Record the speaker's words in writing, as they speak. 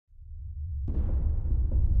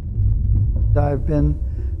I've been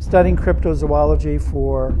studying cryptozoology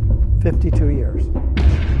for 52 years.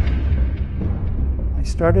 I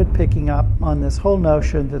started picking up on this whole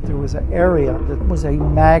notion that there was an area that was a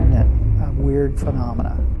magnet of weird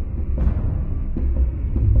phenomena.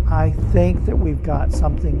 I think that we've got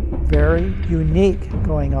something very unique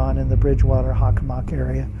going on in the Bridgewater-Hockomock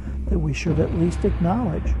area that we should at least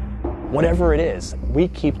acknowledge. Whatever it is, we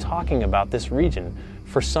keep talking about this region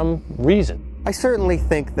for some reason. I certainly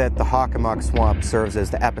think that the Hockomock Swamp serves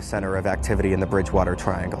as the epicenter of activity in the Bridgewater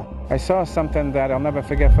Triangle. I saw something that I'll never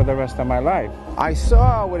forget for the rest of my life. I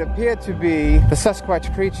saw what appeared to be the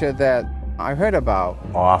Sasquatch creature that I heard about.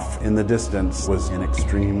 Off in the distance was an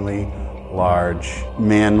extremely large,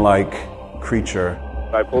 man-like creature.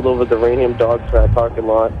 I pulled over the Rainham Dog Track parking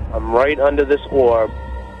lot. I'm right under this orb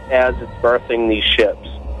as it's birthing these ships.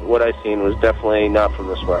 What I seen was definitely not from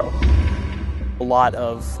this world. A lot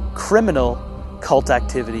of criminal cult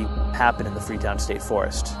activity happened in the Freetown State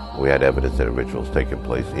Forest. We had evidence that a ritual was taking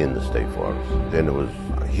place in the state forest. And there was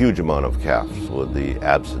a huge amount of calves with the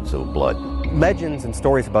absence of blood. Legends and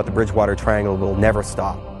stories about the Bridgewater Triangle will never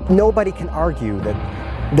stop. Nobody can argue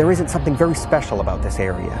that there isn't something very special about this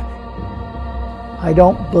area. I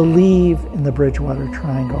don't believe in the Bridgewater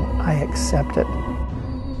Triangle. I accept it.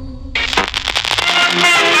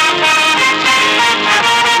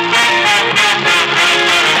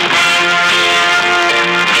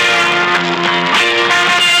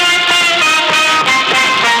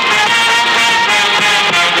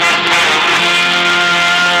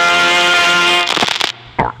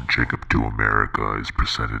 Jacob to America is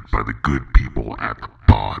presented by the good people at the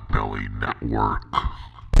Podbelly Network.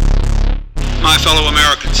 My fellow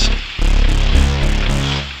Americans,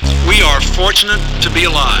 we are fortunate to be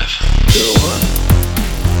alive.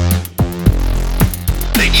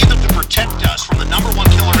 They need them to protect us from the number one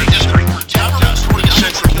killer in history. Protect us from the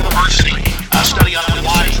Central University. A study on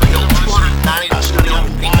why killed 290. A study on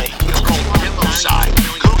why it's called genocide.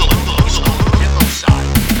 Google it, folks. Genocide.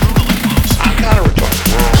 Google it, folks. I'm kind of retarded.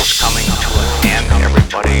 Coming to an end.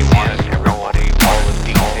 Everybody wanted to know all the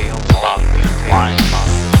details about these lines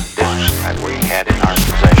this that we had in our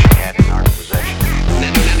possession.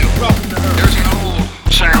 There's an old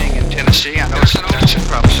saying in Tennessee. I know that's in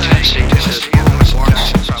Providence, Tennessee. This is born in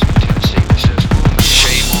Providence, Tennessee. This is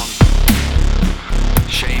shame on you.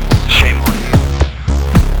 Shame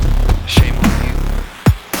on you.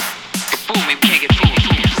 You fool me, we can't get fooled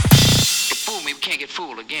again. You fool me, we can't get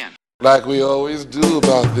fooled again. Like we always do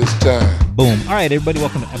about this time. Boom. All right, everybody,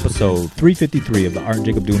 welcome to episode 353 of the Art and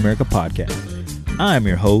Jacob Do America podcast. I'm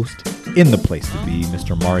your host, in the place to be,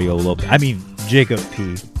 Mr. Mario Lopez. Jacob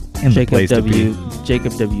P. In the place to be.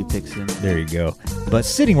 Jacob W. Pixon. There you go. But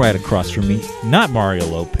sitting right across from me, not Mario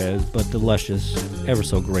Lopez, but the luscious, ever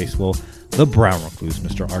so graceful, the brown recluse,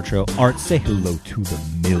 Mr. Archo. Art, say hello to the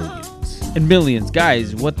millions. And millions.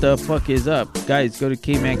 Guys, what the fuck is up? Guys, go to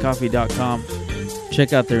cavemancoffee.com.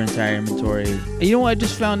 Check out their entire inventory. You know what I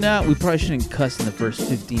just found out? We probably shouldn't cuss in the first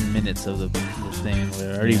 15 minutes of the thing. We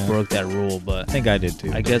already broke that rule, but I think I did too.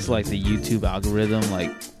 I guess like the YouTube algorithm like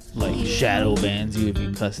shadow bans you if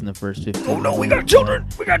you cuss in the first 15 minutes. Oh no, we got children!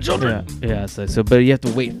 Yeah, so but you have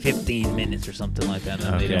to wait 15 minutes or something like that,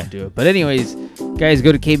 and they don't do it. But anyways, guys,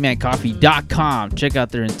 go to cavemancoffee.com. Check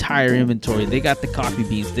out their entire inventory. They got the coffee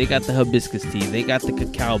beans, they got the hibiscus tea, they got the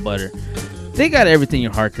cacao butter. They got everything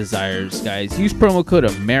your heart desires, guys. Use promo code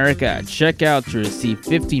America at checkout to receive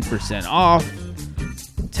 15% off.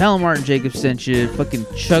 Tell them Martin Jacobs sent you. Fucking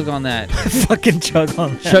chug on that.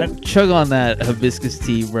 Chug on that hibiscus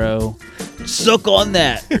tea, bro. Suck on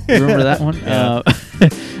that. Remember that one?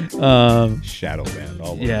 Shadow banned.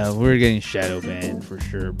 Yeah, we're getting shadow banned for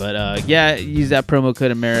sure. But use that promo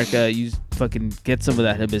code America. Get some of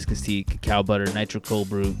that hibiscus tea, cacao butter, nitro cold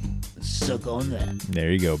brew. Suck on that.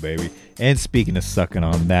 There you go, baby. And speaking of sucking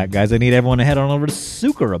on that, guys, I need everyone to head on over to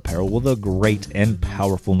Sucre Apparel, where the great and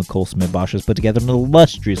powerful Nicole Smith-Bosch has put together an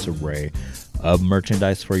illustrious array of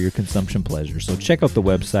merchandise for your consumption pleasure. So check out the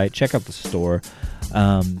website, check out the store,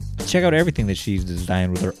 check out everything that she's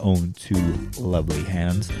designed with her own two lovely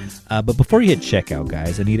hands. But before you hit checkout,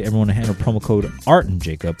 guys, I need everyone to enter promo code Art and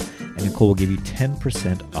Jacob, and Nicole will give you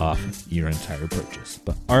 10% off your entire purchase.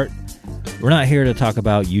 But Art, we're not here to talk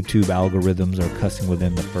about YouTube algorithms or cussing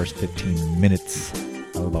within the first 15 minutes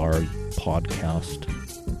of our podcast.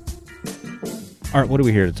 Art, what are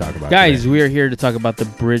we here to talk about, guys? Today? We are here to talk about the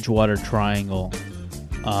Bridgewater Triangle,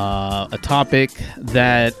 a topic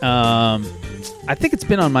that I think it's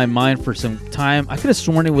been on my mind for some time. I could have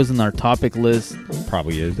sworn it was in our topic list.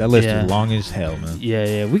 Probably is. That list is long as hell, man.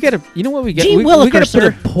 Yeah. We gotta. You know what we got? Gee We willikers, gotta put sir.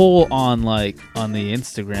 a poll on the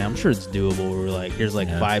Instagram. I'm sure it's doable. Where we're like, here's like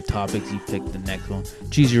 5 topics. You pick the next one.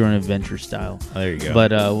 Choose your own adventure style. Oh, there you go.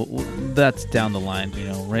 But that's down the line.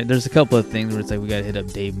 Right? There's a couple of things where it's like we gotta hit up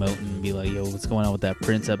Dave Moten and be like, yo, what's going on with that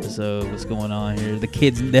Prince episode? What's going on here? The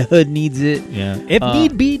kids in the hood needs it. Yeah. If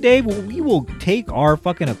need be, Dave, we will take our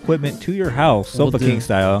fucking equipment to your house, Sofa King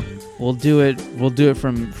style. We'll do it. We'll do it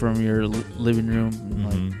from your living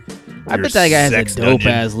room. I Your bet that guy has a sex dope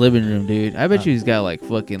dungeon. ass living room, dude. I bet you he's got like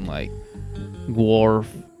fucking like Worf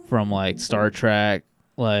from like Star Trek,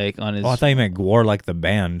 like on his. Oh, I thought you meant Gwar like the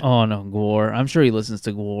band. Oh no, Gwar. I'm sure he listens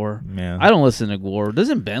to Gwar. Yeah. I don't listen to Gwar.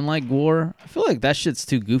 Doesn't Ben like Gwar? I feel like that shit's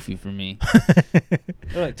too goofy for me.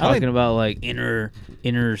 They're like talking about like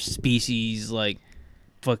inner species, like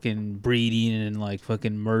fucking breeding and like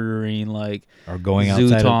fucking murdering, like or going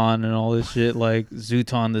outside Zooton and all this shit, like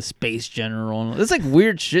Zooton the space general. It's like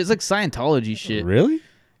weird shit. It's like Scientology shit. Really?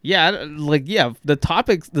 Yeah, the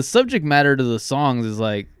topics, the subject matter to the songs is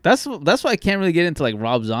like that's why I can't really get into like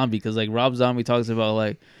Rob Zombie, because like Rob Zombie talks about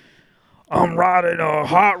like I'm riding a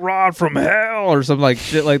hot rod from hell or something like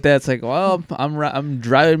shit like that. It's like, well, I'm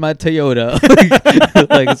driving my Toyota.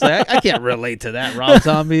 Like it's like I can't relate to that, Rob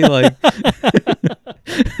Zombie. Like,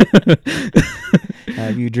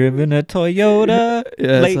 have you driven a Toyota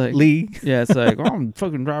lately? It's like oh, I'm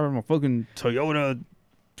fucking driving my fucking Toyota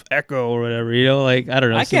Echo or whatever, like I don't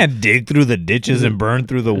know. I can't dig through the ditches and burn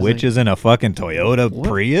through the witches in a fucking Toyota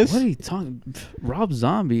Prius. What are you talking, Rob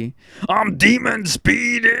Zombie? I'm demon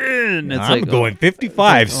speeding. It's I'm like going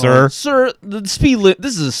 55, sir. Sir, the speed limit.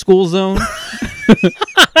 This is a school zone.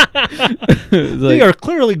 We are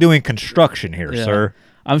clearly doing construction here, sir.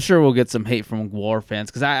 I'm sure we'll get some hate from Gwar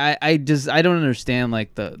fans because I don't understand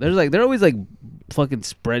like they're always like fucking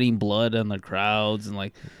spreading blood on the crowds and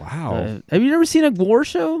like wow. Have you ever seen a Gwar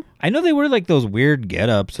show? I know they wear like those weird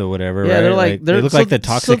get-ups or whatever. Yeah, right? They look like the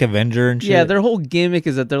Toxic Avenger and shit. Yeah, their whole gimmick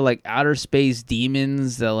is that they're like outer space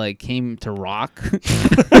demons that like came to rock,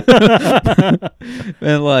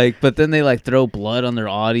 and like, but then they like throw blood on their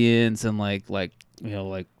audience and like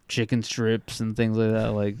chicken strips and things like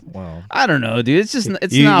that. Like, wow, I don't know, dude. It's just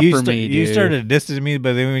it's not for me, dude. You started dissing me,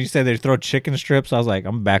 but then when you said they throw chicken strips, I was like,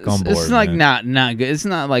 I'm back on board. It's like not good. It's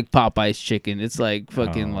not like Popeye's chicken. It's like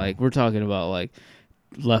fucking like we're talking about like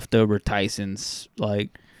leftover Tyson's like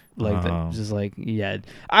that. Just like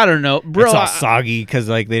I don't know, bro. It's all soggy because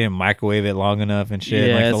like they didn't microwave it long enough and shit.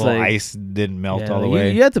 Yeah, like the little ice didn't melt all the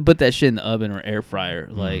way. You have to put that shit in the oven or air fryer.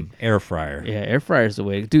 Like air fryer. Yeah, air fryer is the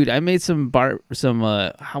way, dude. I made some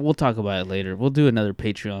we'll talk about it later. We'll do another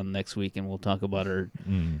Patreon next week and we'll talk about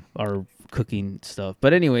our cooking stuff.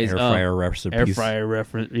 But anyways, air fryer recipes. Air fryer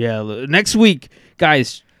reference. Yeah, next week,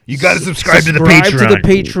 guys. You got to subscribe to the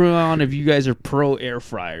Patreon if you guys are pro air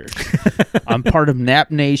fryers. I'm part of Nap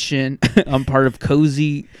Nation. I'm part of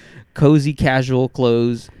Cozy Casual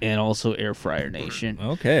Clothes and also Air Fryer Nation.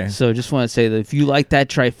 Okay. So just want to say that if you like that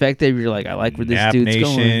trifecta, if you're like, I like where this Nap dude's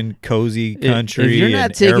Nation, going. Cozy Country, if you're not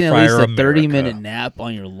and taking Air at least Fryer a 30-minute America. nap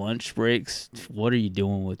on your lunch breaks, what are you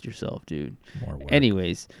doing with yourself, dude?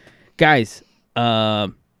 Anyways, guys,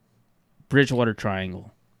 Bridgewater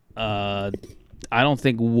Triangle. I don't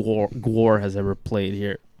think Gwar has ever played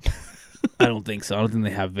here. I don't think so. I don't think they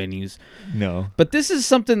have venues. No. But this is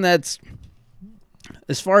something that's,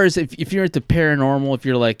 as far as if you're into paranormal, if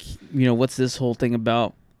you're like, what's this whole thing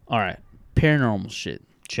about? All right, paranormal shit.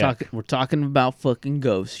 We're talking about fucking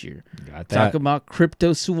ghosts here. Got that. Talking about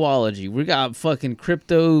cryptozoology. We got fucking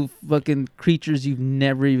crypto fucking creatures you've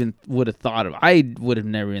never even would have thought of. I would have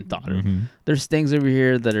never even thought of. There's things over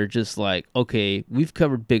here that are just like, okay, we've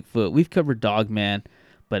covered Bigfoot, we've covered Dogman,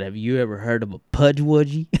 but have you ever heard of a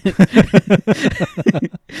pudgewudgie?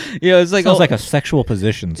 It's like sounds like a sexual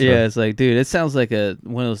position. Sir. Yeah, it's like, dude, it sounds like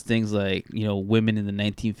one of those things like women in the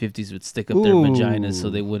 1950s would stick up their vaginas so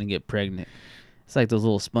they wouldn't get pregnant. It's like those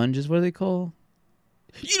little sponges. What are they called?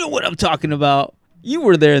 You know what I'm talking about. You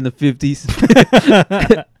were there in the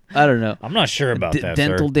 50s. I don't know. I'm not sure about that,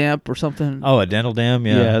 dental sir. damp or something. Oh, a dental dam?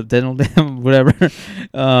 Yeah. Dental dam, whatever.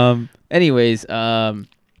 Anyways, we got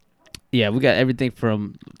everything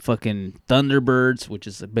from fucking thunderbirds, which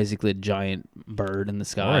is basically a giant bird in the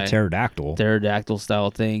sky. Or a pterodactyl. Pterodactyl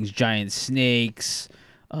style things. Giant snakes.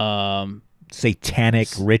 Satanic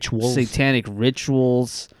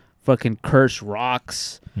rituals. Fucking cursed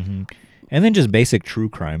rocks. And then just basic true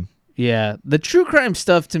crime. Yeah, the true crime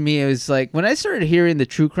stuff to me, it was like, when I started hearing the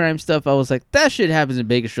true crime stuff, I was like, that shit happens in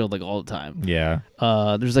Bakersfield like all the time. Yeah.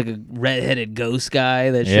 There's like a redheaded ghost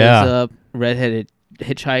guy that shows up, redheaded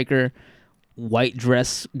hitchhiker. white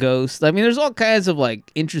dress ghost. I mean, there's all kinds of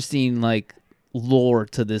like interesting like lore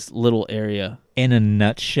to this little area. In a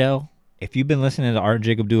nutshell, if you've been listening to Art and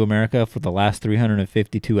Jacob Do America for the last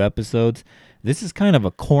 352 episodes, this is kind of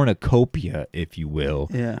a cornucopia, if you will,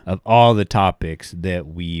 of all the topics that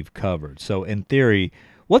we've covered. So in theory,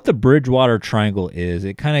 what the Bridgewater Triangle is,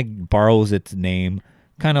 it kind of borrows its name,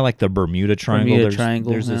 kind of like the Bermuda Triangle.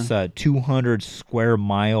 There's this 200 square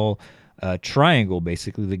mile triangle,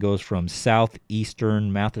 basically, that goes from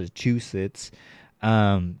southeastern Massachusetts,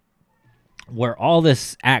 where all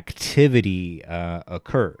this activity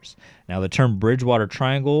occurs. Now, the term Bridgewater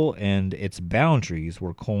Triangle and its boundaries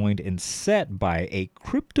were coined and set by a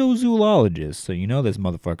cryptozoologist, so you know this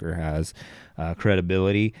motherfucker has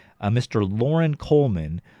credibility, Mr. Loren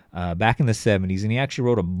Coleman, back in the 70s, and he actually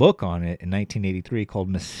wrote a book on it in 1983 called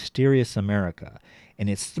Mysterious America. And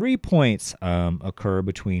its 3 points occur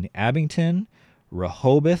between Abington,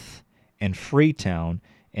 Rehoboth, and Freetown.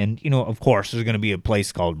 And, you know, of course, there's going to be a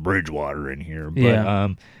place called Bridgewater in here.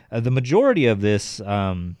 But the majority of this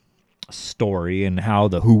story and how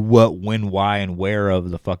the who, what, when, why, and where of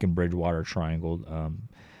the fucking Bridgewater Triangle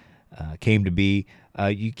came to be,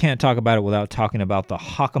 you can't talk about it without talking about the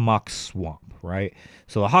Hockomock Swamp, right?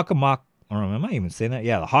 So the Hockomock, or am I even saying that?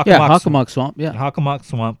 Yeah, the Hockomock Swamp. Yeah, Hockomock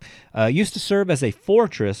Swamp used to serve as a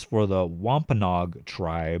fortress for the Wampanoag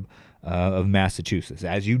tribe of Massachusetts.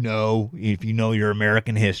 As you know, if you know your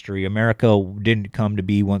American history, America didn't come to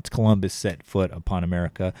be once Columbus set foot upon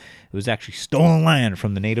America. It was actually stolen land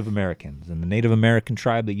from the Native Americans, and the Native American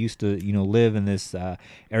tribe that used to, you know, live in this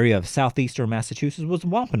area of southeastern Massachusetts was the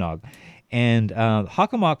Wampanoag. And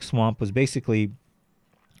Hockomock Swamp was basically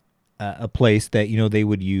a place that, you know, they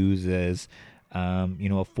would use as you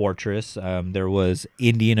know, a fortress. There was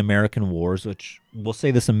Indian American Wars, which we'll say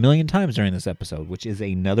this a million times during this episode, which is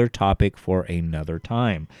another topic for another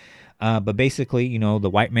time. But basically, you know, the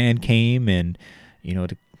white man came and, you know,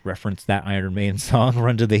 to reference that Iron Maiden song,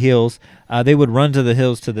 Run to the Hills, they would run to the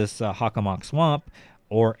hills to this Hockomock Swamp,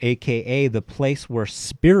 or AKA the place where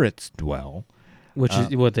spirits dwell. Which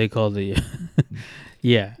is what they call the...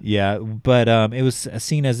 Yeah, but it was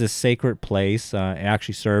seen as a sacred place. It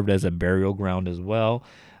actually served as a burial ground as well.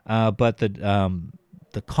 But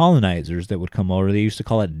the colonizers that would come over, they used to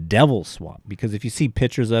call it Devil Swamp, because if you see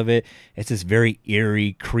pictures of it, it's this very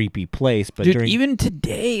eerie, creepy place. But dude, even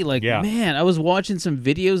today, like, man, I was watching some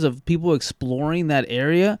videos of people exploring that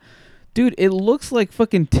area. Dude, it looks like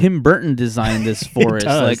fucking Tim Burton designed this forest.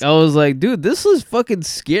 Like, I was like, dude, this is fucking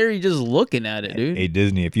scary just looking at it, dude. Hey,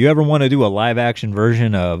 Disney, if you ever want to do a live-action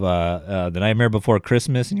version of The Nightmare Before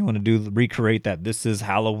Christmas and you want to recreate that This Is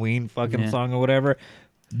Halloween fucking song or whatever,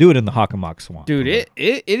 do it in the Hockomock Swamp. Dude, it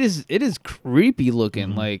is creepy looking.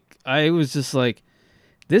 Mm-hmm. Like, I was just like,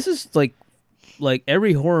 this is like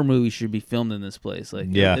every horror movie should be filmed in this place. Like,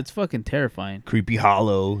 it's fucking terrifying. Creepy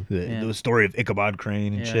Hollow, the story of Ichabod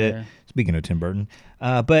Crane and shit. Yeah. Speaking of Tim Burton.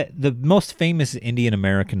 But the most famous Indian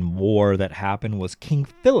American war that happened was King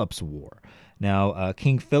Philip's War. Now,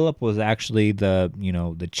 King Philip was actually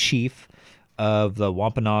the chief of the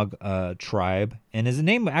Wampanoag tribe, and his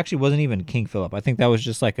name actually wasn't even King Philip. I think that was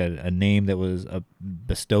just like a name that was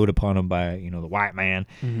bestowed upon him by the white man.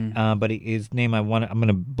 Mm-hmm. But his name, I'm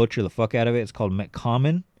gonna butcher the fuck out of it. It's called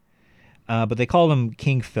McCommon, but they called him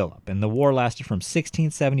King Philip, and the war lasted from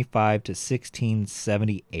 1675 to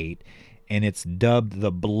 1678, and it's dubbed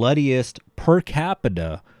the bloodiest per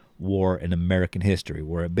capita war in American history,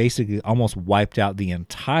 where it basically almost wiped out the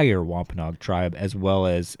entire Wampanoag tribe as well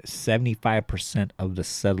as 75% of the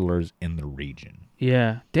settlers in the region.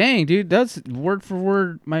 Yeah. Dang, dude, that's word for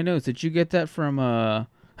word my notes. Did you get that from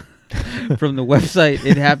from the website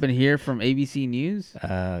It Happened Here from ABC News?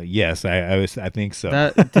 Yes, I think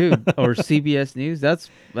so. Dude, or CBS News. That's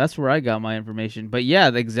where I got my information. But yeah,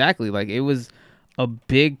 exactly. Like, it was a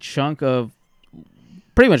big chunk of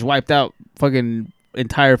pretty much wiped out fucking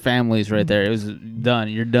entire families right there. It was done.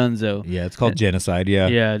 You're donezo. Yeah, it's called genocide.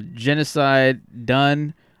 Yeah, genocide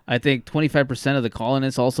done. I think 25% of the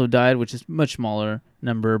colonists also died, which is a much smaller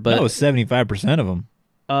number. But that was 75% of them.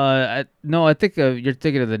 No, I think you're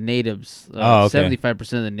thinking of the natives. 75%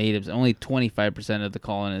 of the natives. Only 25% of the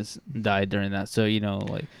colonists died during that. So,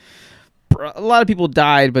 a lot of people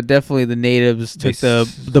died, but definitely the natives took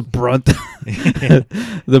the brunt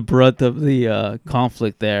the brunt of the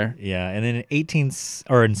conflict there. Yeah, and then in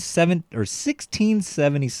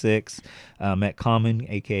 1676, McCommon,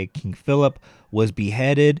 aka King Philip, was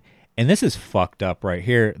beheaded, and this is fucked up right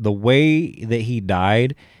here. The way that he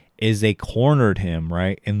died is they cornered him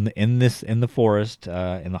right in the forest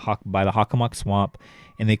by the Hockomock Swamp,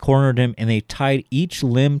 and they cornered him and they tied each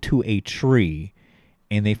limb to a tree.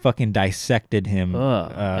 and they fucking dissected him.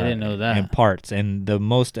 I didn't know that. In parts. And the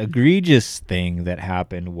most egregious thing that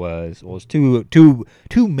happened was two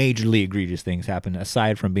majorly egregious things happened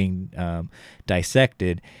aside from being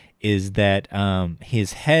dissected, is that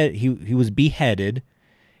his head, he was beheaded,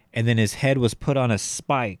 and then his head was put on a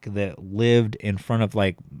spike that lived in front of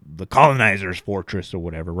like the colonizers' fortress or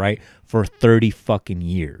whatever, right? For 30 fucking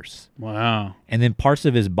years. Wow. And then parts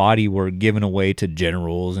of his body were given away to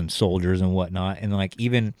generals and soldiers and whatnot. And like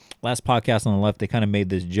even last podcast on the left, they kind of made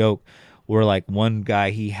this joke where like one guy,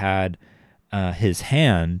 he had his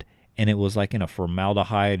hand, and it was like in a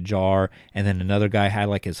formaldehyde jar, and then another guy had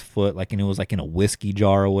like his foot, like, and it was like in a whiskey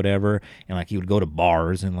jar or whatever, and like he would go to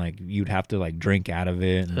bars and like you'd have to like drink out of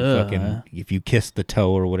it, and fucking if you kissed the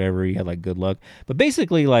toe or whatever, you had like good luck. But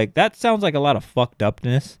basically, like that sounds like a lot of fucked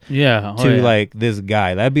upness. Yeah. Like this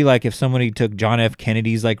guy, that'd be like if somebody took John F.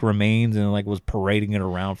 Kennedy's like remains and like was parading it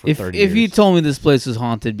around for 30 years. If you told me this place was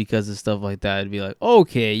haunted because of stuff like that, I'd be like,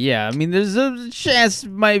 okay, yeah. I mean, there's a chance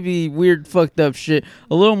it might be weird, fucked up shit.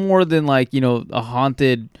 A little more than like, you know, a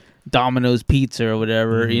haunted Domino's pizza or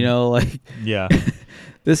whatever, you know, like yeah.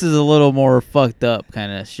 This is a little more fucked up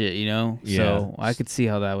kind of shit, you know? Yeah. So I could see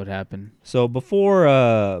how that would happen. So before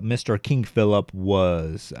Mr. King Philip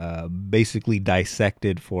was basically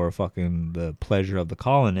dissected for fucking the pleasure of the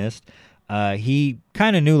colonist, he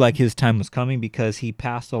kind of knew like his time was coming because he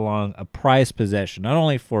passed along a prized possession, not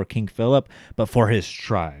only for King Philip, but for his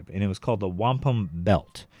tribe. And it was called the Wampum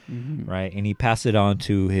Belt. Right, and he passed it on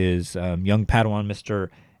to his young Padawan, Mr.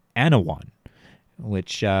 Anawan,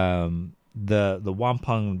 which the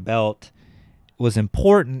Wampum Belt was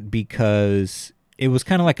important because it was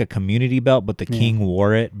kind of like a community belt, but the king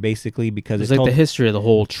wore it basically because it's like the history of the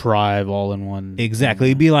whole tribe all in one. Exactly,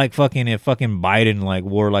 it'd be like fucking if fucking Biden like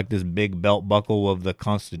wore like this big belt buckle of the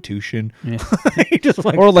Constitution, just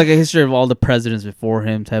like, or like a history of all the presidents before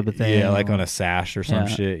him type of thing. Yeah, like on a sash or some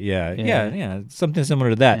shit. Yeah, something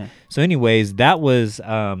similar to that. Yeah. So, anyways, that was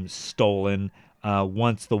stolen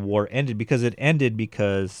once the war ended because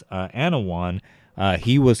Anawan,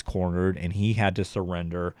 he was cornered and he had to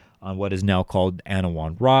surrender on what is now called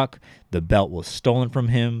Anawan Rock. The belt was stolen from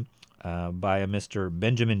him by a Mr.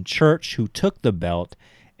 Benjamin Church, who took the belt,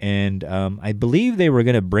 and I believe they were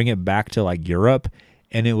going to bring it back to like Europe,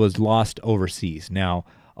 and it was lost overseas. Now,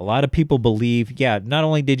 a lot of people believe, not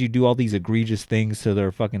only did you do all these egregious things to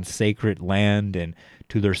their fucking sacred land and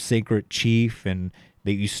to their sacred chief, and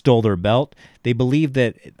that you stole their belt, they believe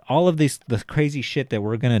that all of the crazy shit that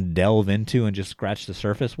we're going to delve into and just scratch the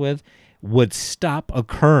surface with would stop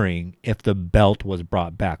occurring if the belt was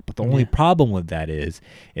brought back. But the only problem with that is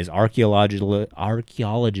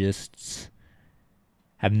archaeologists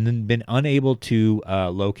have been unable to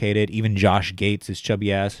locate it. Even Josh Gates, his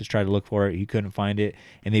chubby ass, has tried to look for it. He couldn't find it.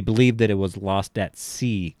 And they believe that it was lost at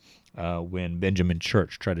sea when Benjamin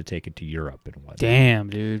Church tried to take it to Europe and whatnot. Damn,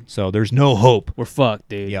 dude. So there's no hope. We're fucked,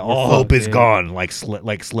 dude. Yeah, all hope is gone, like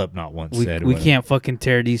Slipknot once said. We can't fucking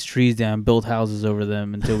tear these trees down, build houses over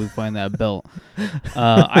them until we find that belt.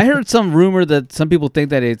 I heard some rumor that some people think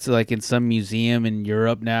that it's like in some museum in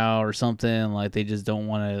Europe now or something. Like they just don't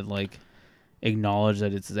want to like acknowledge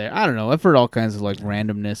that it's there. I don't know. I've heard all kinds of like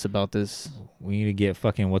randomness about this. We need to get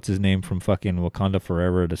fucking what's his name from fucking Wakanda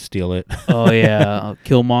Forever to steal it. Oh yeah,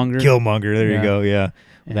 Killmonger. Killmonger. There you go. Yeah,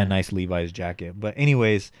 with that nice Levi's jacket. But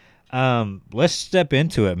anyways, let's step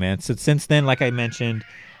into it, man. So since then, like I mentioned,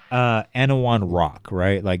 Anawan Rock,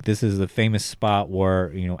 right? Like this is the famous spot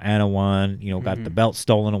where Anawan, got the belt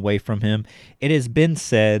stolen away from him. It has been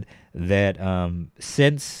said that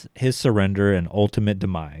since his surrender and ultimate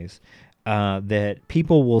demise, that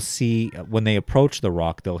people will see when they approach the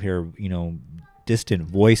rock, they'll hear distant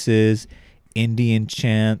voices, Indian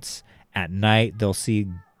chants. At night, they'll see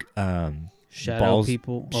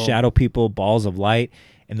shadow people, balls of light.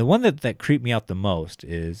 And the one that creeped me out the most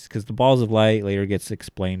is because the balls of light later gets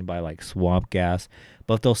explained by like swamp gas,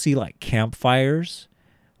 but they'll see like campfires,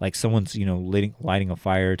 like someone's lighting a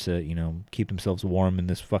fire to keep themselves warm in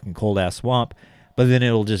this fucking cold ass swamp. But then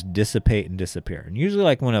it'll just dissipate and disappear. And usually,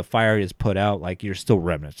 like when a fire is put out, like you're still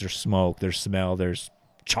remnants. There's smoke, there's smell, there's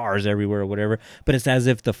chars everywhere or whatever. But it's as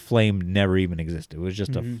if the flame never even existed. It was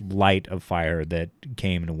just a light of fire that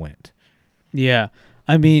came and went. Yeah,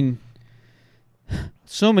 I mean,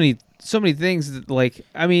 so many things. That, like,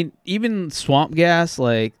 I mean, even swamp gas.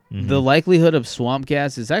 Like the likelihood of swamp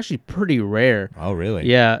gas is actually pretty rare. Oh, really?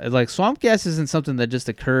 Yeah, like swamp gas isn't something that just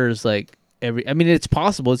occurs like. I mean, it's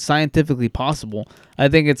possible. It's scientifically possible. I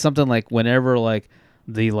think it's something like whenever like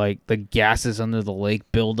the gases under the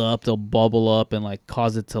lake build up, they'll bubble up and like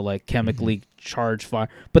cause it to like chemically charge fire.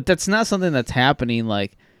 But that's not something that's happening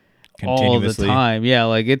like all the continuously. time. Yeah,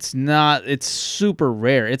 like it's super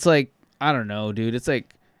rare. It's like, I don't know, dude. It's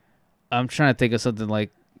like, I'm trying to think of something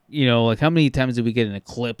like, like how many times do we get an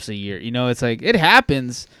eclipse a year? It's like it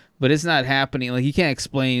happens, but it's not happening. Like you can't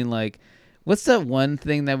explain like, what's that one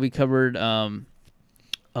thing that we covered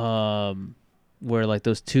where like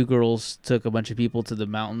those two girls took a bunch of people to the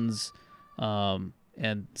mountains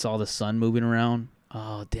and saw the sun moving around.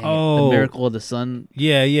 Oh, dang it. The miracle of the sun.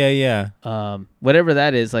 Yeah. Whatever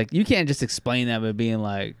that is, like you can't just explain that by being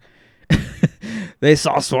like they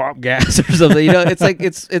saw swamp gas or something. It's like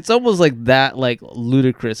it's almost like that, like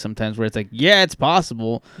ludicrous sometimes, where it's like, yeah, it's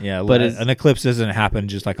possible. Yeah, but an eclipse doesn't happen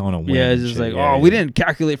just like on a whim. Yeah, it's just like, we didn't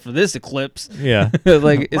calculate for this eclipse. Yeah,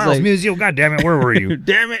 like it's Miles like Musial, God damn it, where were you?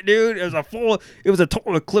 Damn it, dude! It was a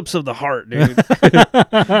total eclipse of the heart, dude.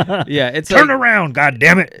 Yeah, it's turn around, God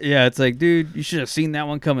damn it. Yeah, it's like, dude, you should have seen that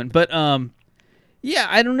one coming. But yeah,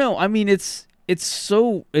 I don't know. I mean, it's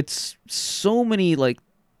so many like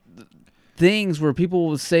things where people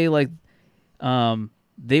would say like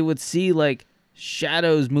they would see like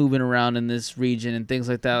shadows moving around in this region and things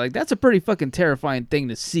like that. Like that's a pretty fucking terrifying thing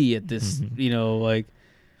to see at this, like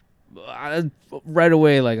right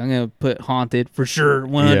away, like I'm gonna put haunted for sure,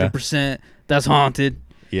 100%. That's haunted.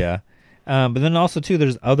 Yeah. But then also too,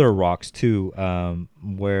 there's other rocks too,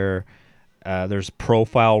 where there's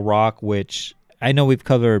profile rock, which I know we've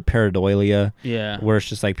covered pareidolia, where it's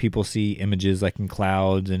just like people see images like in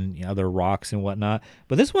clouds and other rocks and whatnot.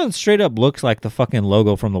 But this one straight up looks like the fucking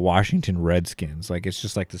logo from the Washington Redskins. Like it's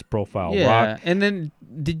just like this profile rock. And then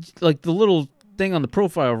like the little thing on the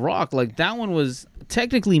profile rock, like that one was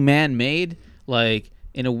technically man-made, like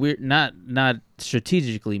in a weird, not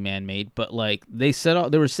strategically man-made, but like they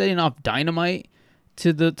were setting off dynamite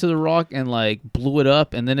to the rock and like blew it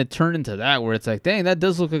up, and then it turned into that, where it's like, dang, that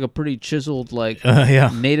does look like a pretty chiseled like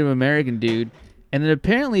Native American dude. And then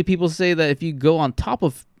apparently people say that if you go on top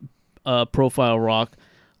of profile rock,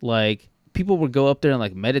 like people would go up there and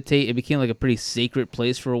like meditate. It became like a pretty sacred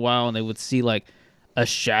place for a while, and they would see like a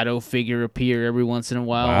shadow figure appear every once in a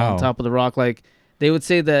while on top of the rock. Like they would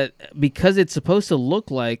say that because it's supposed to look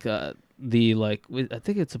like I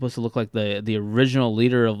think it's supposed to look like the original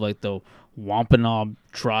leader of like the Wampanoag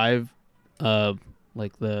tribe,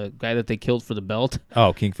 like the guy that they killed for the belt.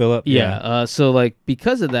 Oh, King Philip. Yeah. So like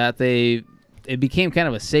because of that, it became kind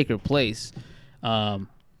of a sacred place.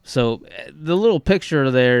 So the little picture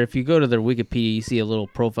there, if you go to their Wikipedia, you see a little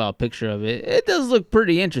profile picture of it. It does look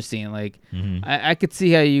pretty interesting. Like I could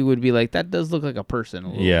see how you would be like, that does look like a person. A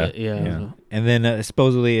little bit. Yeah. And then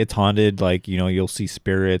supposedly it's haunted. Like you'll see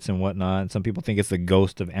spirits and whatnot. And some people think it's the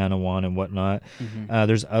ghost of Anawan and whatnot.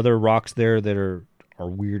 There's other rocks there that are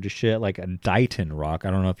weird as shit, like a Dighton rock. I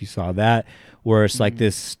don't know if you saw that, where it's like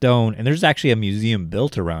this stone, and there's actually a museum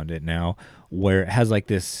built around it now, where it has like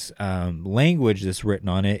this language that's written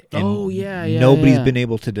on it, and nobody's been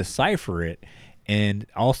able to decipher it, and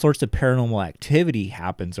all sorts of paranormal activity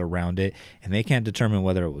happens around it, and they can't determine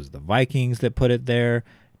whether it was the Vikings that put it there.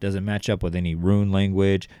 It doesn't match up with any rune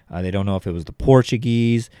language. They don't know if it was the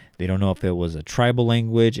Portuguese. They don't know if it was a tribal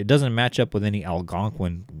language. It doesn't match up with any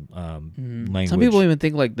Algonquin language. Some people even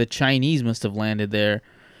think like the Chinese must have landed there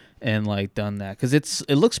and like done that, because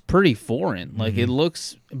it looks pretty foreign. Like it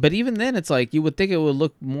looks, but even then it's like you would think it would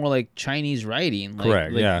look more like Chinese writing. Like,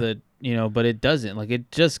 correct. Like but it doesn't. Like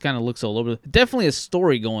it just kind of looks all over. Definitely a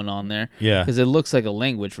story going on there. Yeah, because it looks like a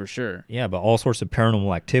language for sure. Yeah, but all sorts of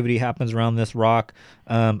paranormal activity happens around this rock.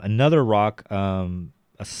 Another rock, a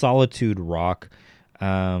solitude rock,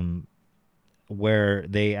 where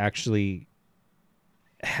they actually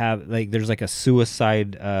have like there's like a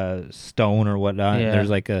suicide stone or whatnot. Yeah.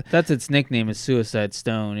 There's like that's its nickname is Suicide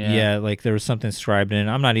Stone. Yeah, like there was something inscribed in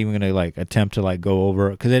it. I'm not even gonna like attempt to like go over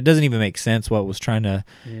it because it doesn't even make sense what it was trying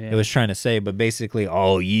to say. But basically,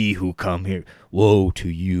 all ye who come here, woe to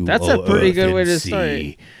you. That's a pretty good way to start.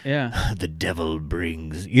 Yeah, the devil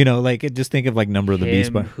brings. Like just think of like Number of the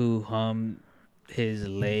Beast. But who hum his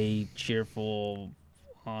lay cheerful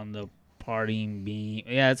on the parting beam.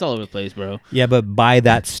 Yeah, it's all over the place, bro. Yeah, but by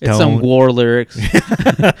that stone, it's some war lyrics.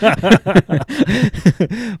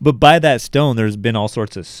 But by that stone, there's been all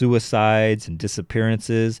sorts of suicides and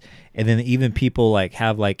disappearances, and then even people like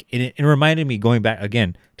have like it reminded me going back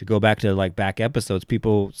to like back episodes.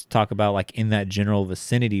 People talk about like in that general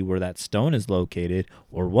vicinity where that stone is located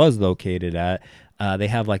or was located at. They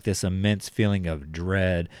have like this immense feeling of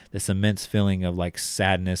dread, this immense feeling of like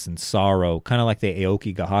sadness and sorrow, kind of like the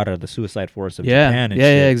Aokigahara, the suicide forest of Japan. And shit.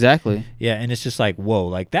 Yeah, exactly. Yeah, and it's just like, whoa,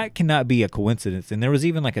 like that cannot be a coincidence. And there was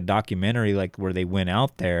even like a documentary like where they went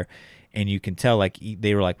out there And you can tell, like,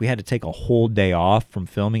 they were like, we had to take a whole day off from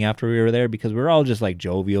filming after we were there because we were all just like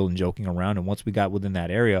jovial and joking around. And once we got within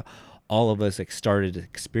that area, all of us like started to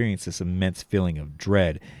experience this immense feeling of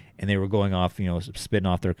dread. And they were going off, spitting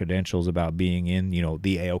off their credentials about being in, the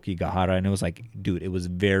Aokigahara. And it was like, dude, it was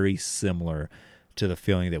very similar to the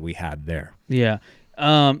feeling that we had there. Yeah.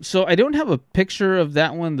 So I don't have a picture of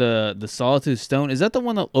that one, the Solitude Stone. Is that the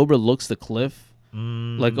one that overlooks the cliff?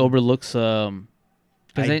 Like overlooks...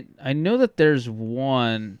 Because I know that there's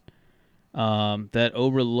one that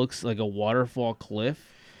overlooks like a waterfall cliff.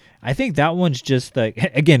 I think that one's just like,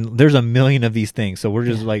 again, there's a million of these things. So we're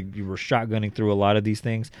just like, we're shotgunning through a lot of these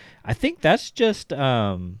things. I think that's just that's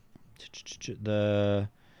the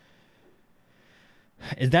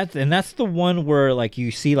one where like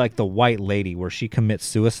you see like the white lady where she commits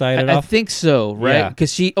suicide. I think so, right?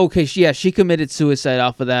 Because she committed suicide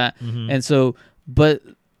off of that. And so, but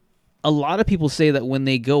a lot of people say that when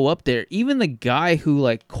they go up there, even the guy who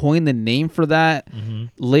like coined the name for that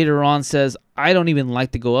later on says, I don't even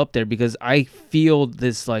like to go up there because I feel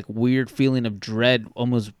this like weird feeling of dread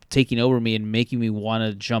almost taking over me and making me want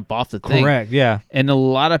to jump off the thing. Correct, yeah. And a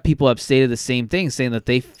lot of people have stated the same thing, saying that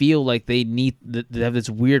they feel like they have this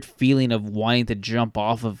weird feeling of wanting to jump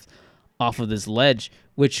off of this ledge,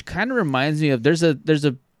 which kind of reminds me of there's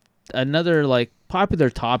another like popular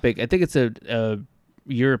topic. I think it's a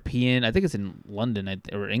European, I think it's in London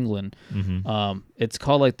or England. It's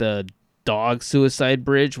called like the dog suicide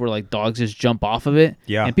bridge, where like dogs just jump off of it.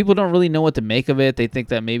 Yeah. And people don't really know what to make of it. They think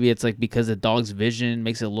that maybe it's like because the dog's vision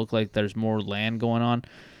makes it look like there's more land going on.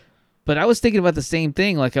 But I was thinking about the same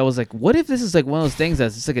thing. Like I was like, what if this is like one of those things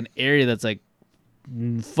that's just like an area that's like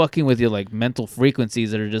fucking with your like mental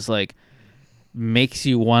frequencies that are just like makes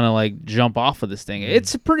you want to like jump off of this thing.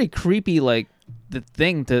 It's a pretty creepy like the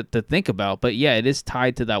thing to think about, but yeah, it is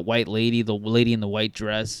tied to that white lady, the lady in the white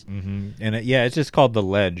dress. And it's just called the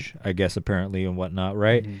ledge, I guess, apparently, and whatnot,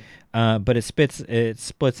 right? But it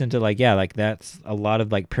splits into like that's a lot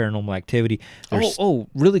of like paranormal activity.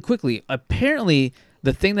 Really quickly, apparently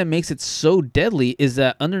the thing that makes it so deadly is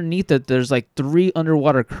that underneath it there's like 3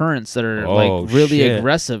 underwater currents that are like really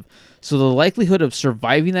aggressive. So the likelihood of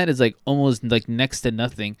surviving that is like almost like next to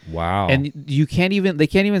nothing. Wow. And they can't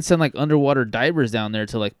even send like underwater divers down there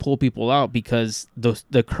to like pull people out because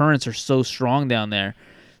the currents are so strong down there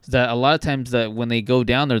that a lot of times that when they go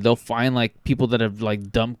down there, they'll find like people that have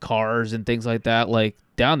like dumped cars and things like that like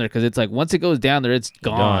down there, because it's like once it goes down there, it's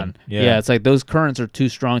gone. Yeah, it's like those currents are too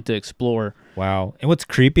strong to explore. Wow. And what's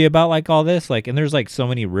creepy about like all this, like, and there's like so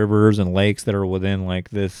many rivers and lakes that are within like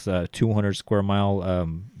this 200 square mile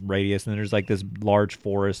radius, and there's like this large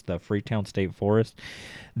forest, the Freetown State Forest,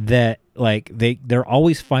 that like they're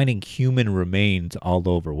always finding human remains all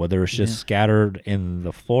over, whether it's just scattered in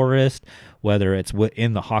the forest, whether it's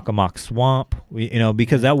in the Hockomock Swamp,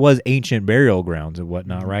 because that was ancient burial grounds and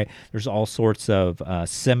whatnot, right? There's all sorts of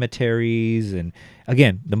cemeteries, and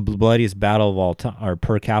again, the bloodiest battle of all time, or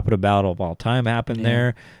per capita battle of all time, happened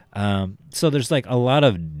there. So there's like a lot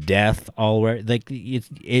of death all around. Like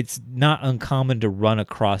it's not uncommon to run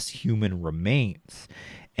across human remains,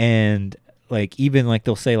 and like even like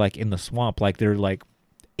they'll say like in the swamp, like they're like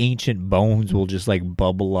ancient bones will just like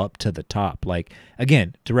bubble up to the top. Like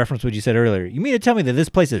again, to reference what you said earlier, you mean to tell me that this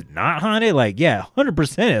place is not haunted? Like, yeah,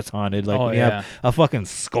 100% it's haunted. Like when you have a fucking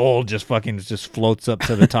skull just floats up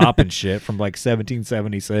to the top and shit from like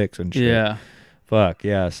 1776 and shit. Yeah. Fuck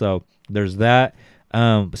yeah. So there's that.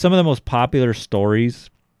 Some of the most popular stories,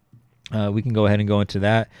 we can go ahead and go into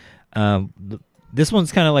that. This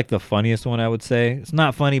one's kind of like the funniest one, I would say. It's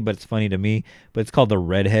not funny, but it's funny to me. But it's called the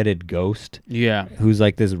Redheaded Ghost. Yeah. Who's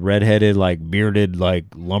like this redheaded, like bearded, like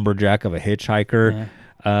lumberjack of a hitchhiker.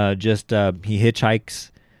 Yeah. He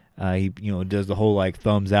hitchhikes. He does the whole like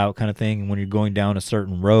thumbs out kind of thing. And when you're going down a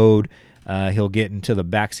certain road, he'll get into the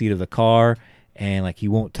back seat of the car. And like he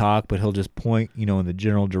won't talk, but he'll just point, in the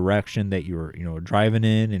general direction that you're, driving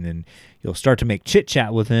in, and then you'll start to make chit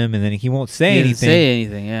chat with him, and then he won't say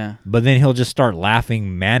anything. Yeah. But then he'll just start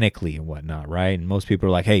laughing manically and whatnot, right? And most people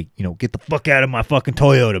are like, "Hey, get the fuck out of my fucking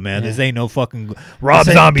Toyota, man! This ain't no fucking Rob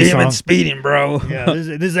Zombie song. Demon speeding, bro. Yeah,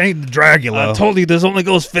 this ain't Dracula. I told you this only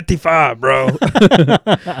goes 55, bro."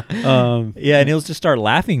 Yeah, and he'll just start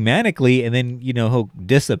laughing manically, and then he'll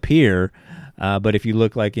disappear. But if you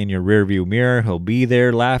look like in your rearview mirror, he'll be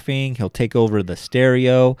there laughing. He'll take over the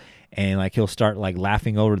stereo, and like he'll start like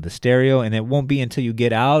laughing over the stereo. And it won't be until you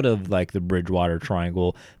get out of like the Bridgewater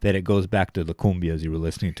Triangle that it goes back to the cumbias you were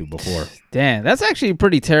listening to before. Damn, that's actually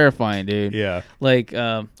pretty terrifying, dude. Yeah. Like,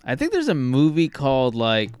 I think there's a movie called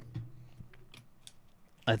like,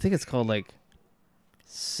 I think it's called like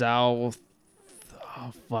South.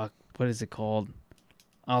 Oh fuck. what is it called?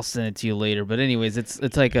 I'll send it to you later. But anyways,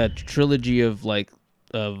 it's like a trilogy of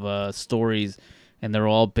stories, and they're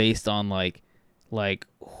all based on like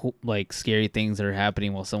scary things that are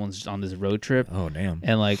happening while someone's on this road trip. Oh damn!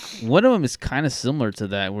 And like one of them is kind of similar to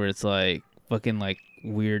that, where it's like fucking like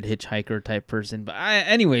weird hitchhiker type person. But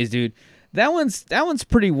anyways, dude, that one's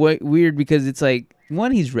pretty weird because it's like,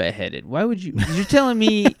 one, he's redheaded. Why would you? You're telling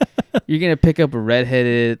me you're gonna pick up a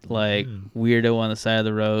redheaded like weirdo on the side of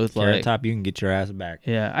the road? Carrot Top, you can get your ass back.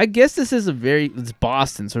 Yeah, I guess this is it's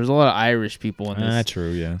Boston, so there's a lot of Irish people in this.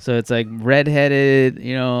 True, yeah. So it's like redheaded.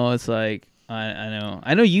 You know, it's like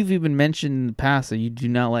I know you've even mentioned in the past that you do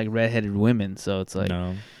not like redheaded women. So it's like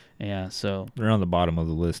no. Yeah, so they're on the bottom of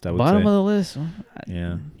the list. I would bottom say. of the list.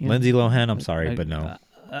 Yeah, Lindsay Lohan. I'm sorry, but no.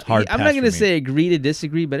 It's hard. I'm not gonna say agree to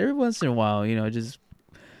disagree, but every once in a while, you know, just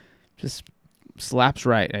slaps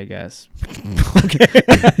right, I guess. Okay.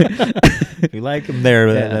 You like him there.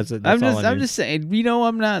 Yeah. That's I'm just saying. You know,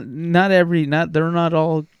 I'm not. They're not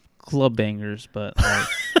all club bangers, but.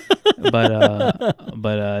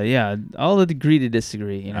 Yeah, I'll agree to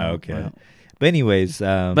disagree. You know. Okay. But anyways,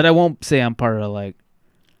 but I won't say I'm part of like.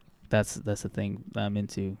 That's the thing I'm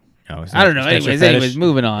into. Oh, I don't know. Anyways,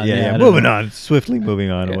 moving on. Yeah, moving on. Swiftly moving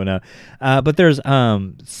on. And whatnot. But there's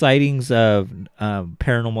sightings of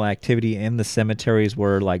paranormal activity in the cemeteries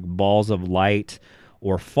where like balls of light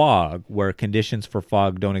or fog, where conditions for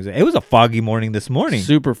fog don't exist. It was a foggy morning this morning.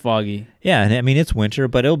 Super foggy. Yeah, and I mean, it's winter,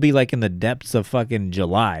 but it'll be like in the depths of fucking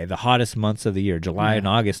July, the hottest months of the year, July and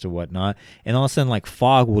August or whatnot. And all of a sudden, like,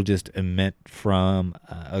 fog will just emit from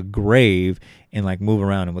a grave and, like, move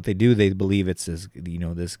around. And what they do, they believe it's this, you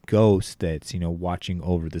know, this ghost that's, you know, watching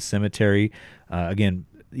over the cemetery. Again,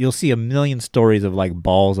 you'll see a million stories of, like,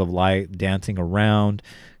 balls of light dancing around,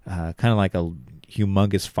 kind of like a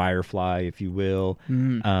humongous firefly, if you will.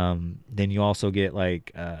 Then you also get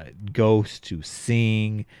like ghosts who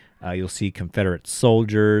sing. You'll see Confederate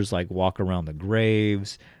soldiers like walk around the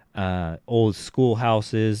graves. Old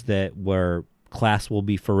schoolhouses that where class will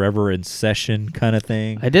be forever in session, kind of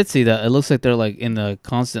thing. I did see that. It looks like they're like in the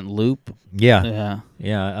constant loop. Yeah.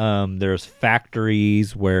 There's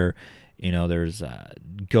factories where, you know, there's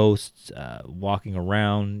ghosts walking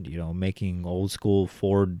around, you know, making old school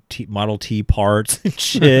Ford Model T parts and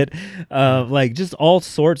shit. Like just all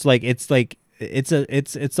sorts. Like it's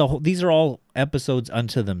a whole, these are all episodes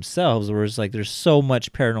unto themselves, where it's like there's so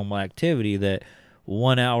much paranormal activity that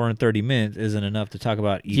 1 hour and 30 minutes isn't enough to talk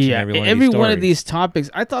about each and every one of these stories. One of these topics.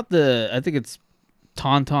 I think it's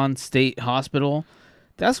Tauntaun State Hospital.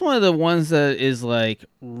 That's one of the ones that is like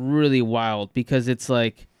really wild because it's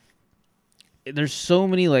like there's so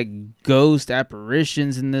many like ghost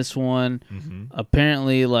apparitions in this one.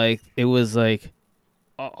 Apparently, like it was like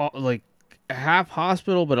half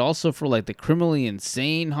hospital, but also for like the criminally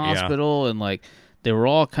insane hospital, and like there were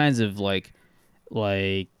all kinds of like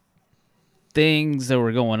things that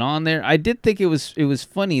were going on there. I did think it was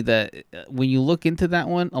funny that when you look into that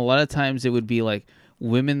one, a lot of times it would be like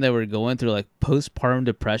women that were going through like postpartum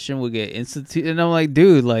depression would get instituted, and I'm like,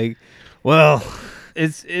 dude, like, well.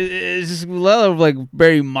 It's just a lot of like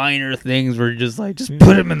very minor things where just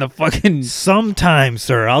put him in the fucking. Sometimes,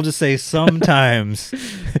 sir, I'll just say sometimes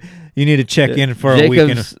you need to check in for a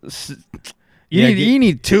weekend. You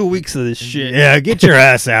need 2 weeks of this shit. Yeah, get your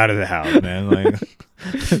ass out of the house, man. Like,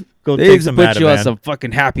 go they take some put you on Ativan. some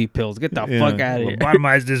fucking happy pills. Get the fuck out of here.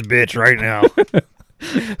 Lobotomize this bitch right now.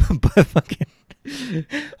 But fucking.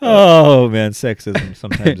 Oh man, sexism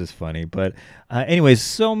sometimes is funny, but anyways,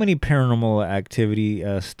 so many paranormal activity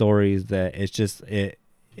stories that it's just it'd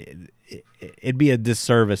be a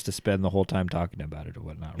disservice to spend the whole time talking about it or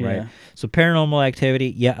whatnot, right? Yeah. So paranormal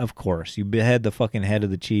activity, yeah, of course. You behead the fucking head of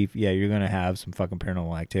the chief, yeah, you're gonna have some fucking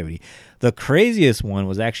paranormal activity. The craziest one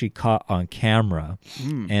was actually caught on camera,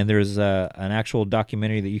 and there's an actual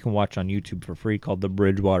documentary that you can watch on YouTube for free called The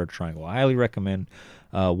Bridgewater Triangle. I highly recommend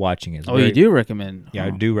watching it. You do recommend? Yeah, I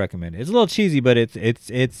do recommend it. It's a little cheesy, but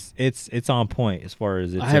it's on point as far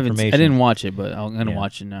as its information. I didn't watch it, but I'm gonna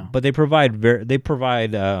watch it now. But they provide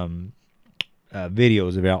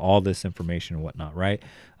videos about all this information and whatnot, right?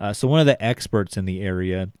 So one of the experts in the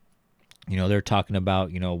area, you know, they're talking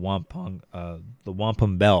about, you know, the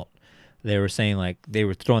wampum belt. They were saying, like, they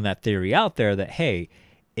were throwing that theory out there that, hey,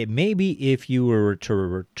 it may be if you were to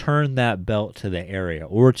return that belt to the area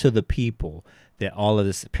or to the people, that all of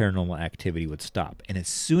this paranormal activity would stop. And as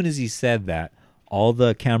soon as he said that, all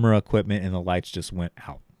the camera equipment and the lights just went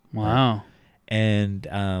out. Wow. Right?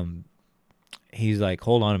 And he's like,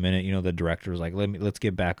 hold on a minute. You know, the director was like, let's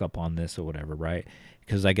get back up on this or whatever, right?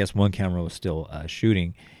 Because I guess one camera was still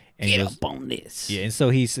shooting. And Get he goes, up on this. Yeah, and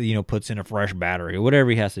so he puts in a fresh battery or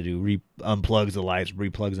whatever he has to do, unplugs the lights,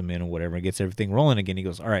 replugs them in or whatever, and gets everything rolling again. He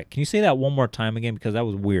goes, all right, can you say that one more time again? Because that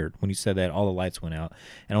was weird when you said that all the lights went out.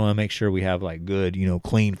 And I want to make sure we have like good,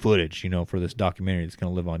 clean footage, for this documentary that's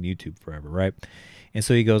going to live on YouTube forever, right? And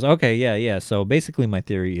so he goes, okay, yeah. So basically my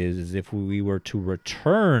theory is if we were to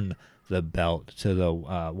return the belt to the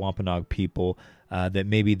Wampanoag people, that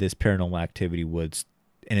maybe this paranormal activity would,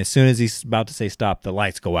 and as soon as he's about to say stop, the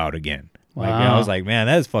lights go out again. Wow. Like, I was like, man,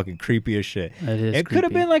 that is fucking creepy as shit. It could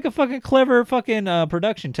have been like a fucking clever fucking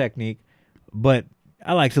production technique, but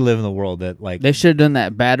I like to live in the world that like they should have done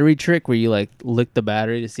that battery trick where you like lick the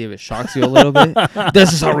battery to see if it shocks you a little bit.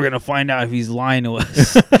 This is how we're gonna find out if he's lying to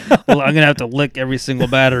us. Well, I'm gonna have to lick every single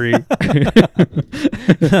battery.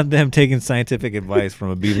 Them taking scientific advice from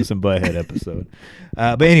a Beavis and Butthead episode.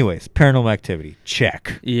 But anyways, paranormal activity,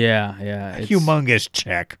 check. Yeah. Humongous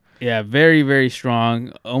check. Yeah, very, very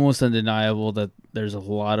strong. Almost undeniable that there's a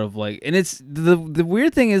lot of like, and it's the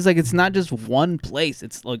weird thing is like it's not just one place.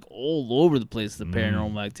 It's like all over the place. The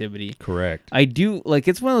paranormal activity. Correct. I do like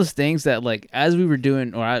it's one of those things that like as we were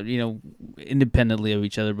doing, or independently of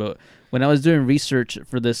each other, but when I was doing research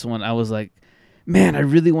for this one, I was like, man, I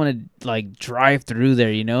really want to like drive through there,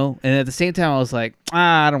 And at the same time, I was like,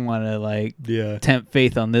 I don't want to like tempt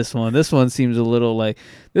faith on this one. This one seems a little like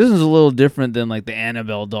this one's a little different than like the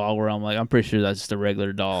Annabelle doll, where I'm like, I'm pretty sure that's just a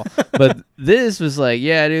regular doll. But this was like,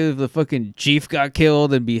 yeah, dude, the fucking chief got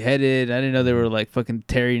killed and beheaded. I didn't know they were like fucking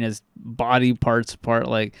tearing his body parts apart.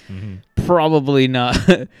 Like, probably not.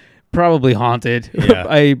 Probably haunted. Yeah.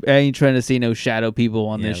 I ain't trying to see no shadow people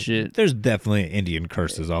on this shit. There's definitely Indian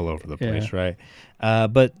curses all over the place, right?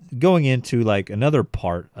 But going into like another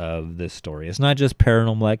part of this story, it's not just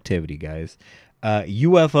paranormal activity, guys.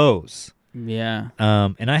 UFOs. Yeah.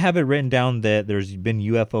 And I have it written down that there's been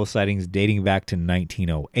UFO sightings dating back to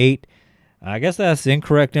 1908. I guess that's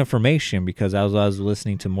incorrect information because as I was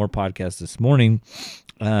listening to more podcasts this morning,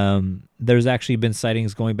 there's actually been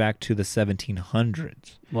sightings going back to the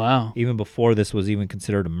 1700s. Wow. Even before this was even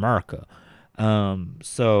considered America.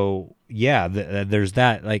 So yeah, there's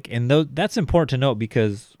that. Like, and that's important to note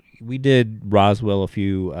because we did Roswell a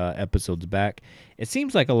few episodes back. It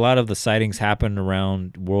seems like a lot of the sightings happened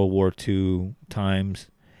around World War II times.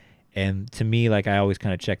 And to me, like, I always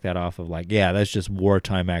kind of check that off of like, yeah, that's just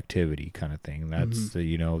wartime activity kind of thing. That's,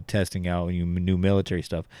 testing out new military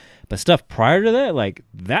stuff. But stuff prior to that, like,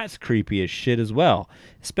 that's creepy as shit as well.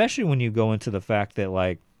 Especially when you go into the fact that,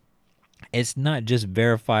 like, it's not just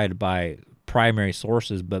verified by primary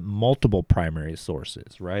sources, but multiple primary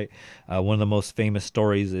sources, right? One of the most famous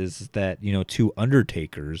stories is that, two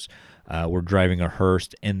undertakers were driving a hearse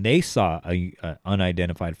and they saw a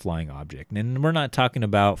unidentified flying object. And we're not talking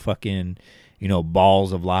about fucking,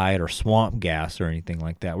 balls of light or swamp gas or anything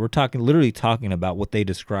like that. We're literally talking about what they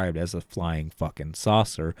described as a flying fucking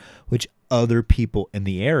saucer, which other people in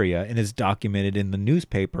the area, and is documented in the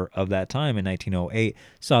newspaper of that time in 1908,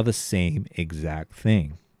 saw the same exact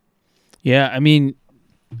thing. Yeah, I mean,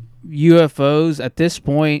 UFOs at this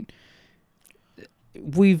point,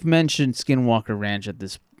 we've mentioned Skinwalker Ranch at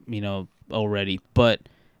this, already, but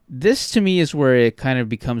this to me is where it kind of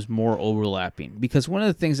becomes more overlapping, because one of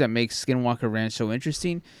the things that makes Skinwalker Ranch so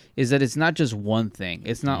interesting is that it's not just one thing.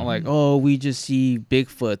 It's not like, oh, we just see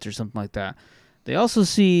Bigfoots or something like that. They also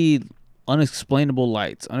see unexplainable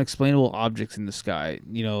lights, unexplainable objects in the sky,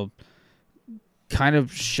 kind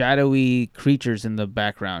of shadowy creatures in the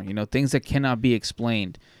background, things that cannot be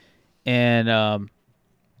explained. And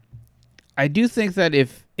I do think that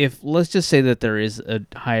if let's just say that there is a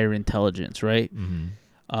higher intelligence, right?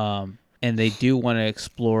 And they do want to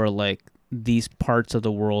explore like these parts of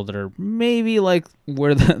the world that are maybe like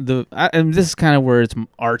where and this is kind of where it's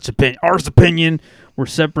Art's opinion. We're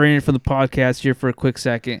separated from the podcast here for a quick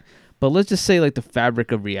second. But let's just say like the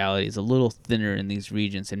fabric of reality is a little thinner in these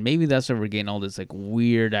regions, and maybe that's where we're getting all this like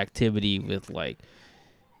weird activity with like,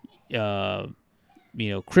 cryptids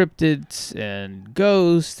and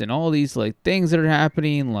ghosts and all these like things that are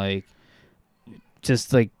happening, like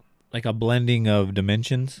just like a blending of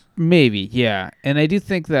dimensions. Maybe, yeah. And I do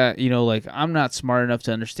think that like I'm not smart enough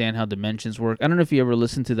to understand how dimensions work. I don't know if you ever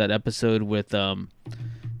listened to that episode with not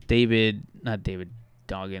David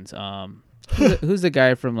Doggins. Who's the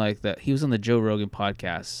guy from like that? He was on the Joe Rogan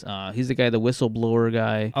podcast. He's the guy, the whistleblower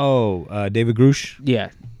guy. Oh, David Grush. Yeah,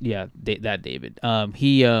 that David.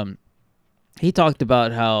 He talked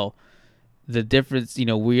about how the difference.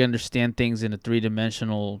 We understand things in a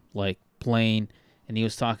 3-dimensional like plane, and he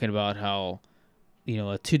was talking about how a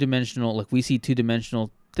 2-dimensional, like we see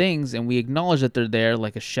 2-dimensional things and we acknowledge that they're there,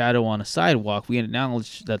 like a shadow on a sidewalk. We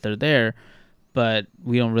acknowledge that they're there. but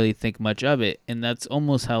we don't really think much of it. And that's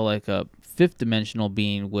almost how like a fifth dimensional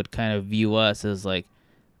being would kind of view us as like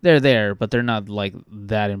they're there, but they're not like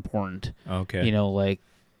that important. Okay. You know, like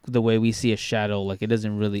the way we see a shadow, like it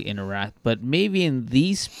doesn't really interact. But maybe in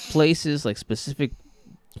these places, like specific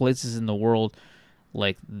places in the world,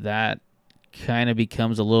 like that kind of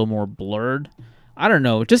becomes a little more blurred. I don't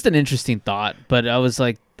know, just an interesting thought. But I was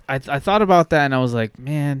like, I thought about that, and I was like,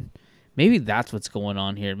 man, maybe that's what's going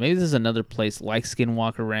on here. Maybe there's another place like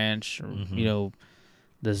Skinwalker Ranch, or you know,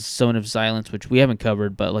 the Zone of Silence, which we haven't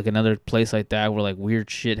covered, but like another place like that where like weird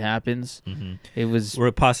shit happens. It was, or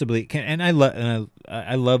it possibly can. And I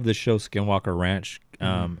love the show Skinwalker Ranch.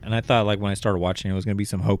 And I thought like when I started watching it was gonna be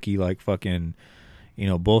some hokey like fucking, you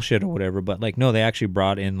know, bullshit or whatever. But like no, they actually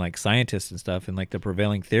brought in like scientists and stuff. And like the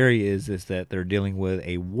prevailing theory is that they're dealing with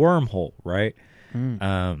a wormhole, right?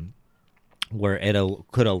 Where it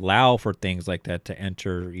could allow for things like that to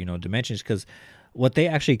enter, you know, dimensions. Because what they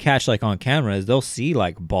actually catch like on camera is they'll see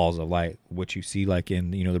like balls of light, which you see like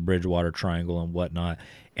in, you know, the Bridgewater Triangle and whatnot,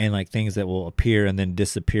 and like things that will appear and then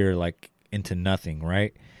disappear like into nothing,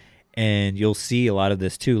 right? And you'll see a lot of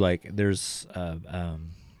this too. Like there's a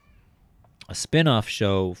spin-off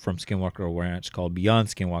show from Skinwalker Ranch called Beyond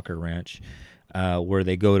Skinwalker Ranch, where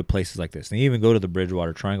they go to places like this. They even go to the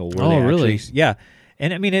Bridgewater Triangle. Where they really? Actually, yeah.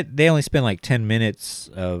 And I mean, they only spend like 10 minutes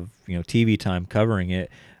of, you know, TV time covering it,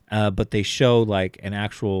 but they show like an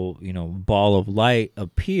actual, you know, ball of light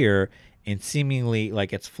appear and seemingly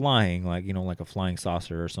like it's flying, like, you know, like a flying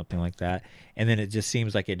saucer or something like that. And then it just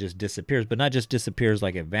seems like it just disappears, but not just disappears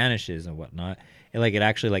like it vanishes and whatnot. It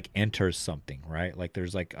actually like enters something, right? Like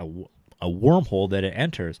there's like a wormhole that it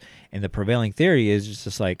enters. And the prevailing theory is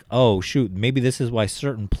just like, oh shoot, maybe this is why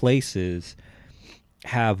certain places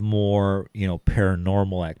have more, you know,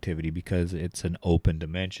 paranormal activity, because it's an open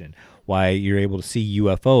dimension. Why you're able to see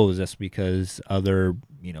UFOs, that's because other,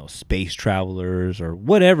 you know, space travelers or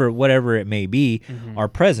whatever it may be are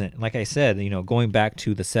present. Like I said, you know, going back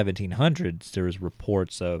to the 1700s, there was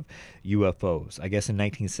reports of UFOs. I guess in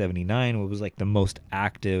 1979 it was like the most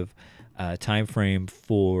active time frame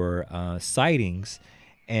for sightings,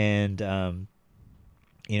 and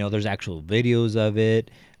you know, there's actual videos of it.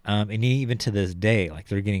 And even to this day, like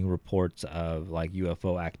they're getting reports of like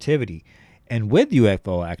UFO activity. And with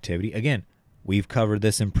UFO activity, again, we've covered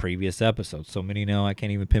this in previous episodes. So many know I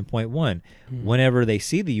can't even pinpoint one. Whenever they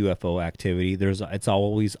see the UFO activity, it's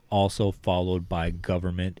always also followed by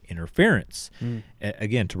government interference.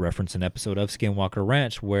 Again, to reference an episode of Skinwalker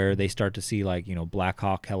Ranch where they start to see like, you know, Black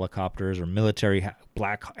Hawk helicopters or military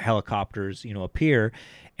black helicopters, you know, appear,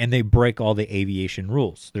 and they break all the aviation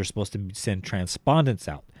rules. They're supposed to send transpondents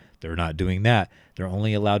out. They're not doing that. They're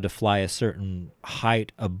only allowed to fly a certain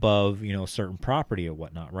height above, you know, certain property or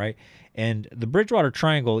whatnot, right? And the Bridgewater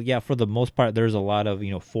Triangle, yeah, for the most part, there's a lot of,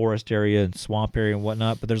 you know, forest area and swamp area and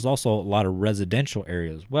whatnot, but there's also a lot of residential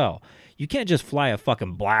area as well. You can't just fly a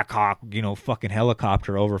fucking Black Hawk, you know, fucking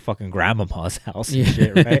helicopter over fucking grandmama's house and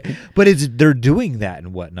shit, right? But they're doing that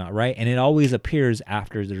and whatnot, right? And it always appears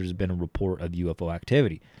after there's been a report of UFO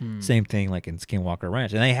activity. Same thing like in Skinwalker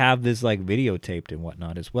Ranch. And they have this like videotaped and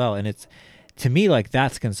whatnot as well. And it's, to me, like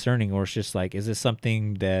that's concerning, or it's just like, is this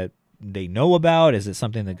something that they know about? Is it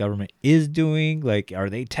something the government is doing? Like, are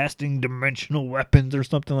they testing dimensional weapons or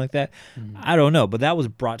something like that? I don't know, but that was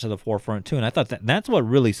brought to the forefront too, and I thought that's what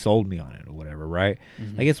really sold me on it or whatever, right?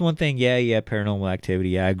 Like, it's one thing, yeah, paranormal activity.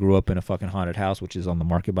 Yeah, I grew up in a fucking haunted house, which is on the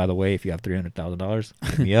market, by the way. If you have $300,000,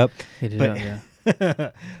 hit me up.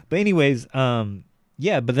 But anyways,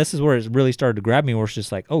 yeah, but this is where it really started to grab me, where it's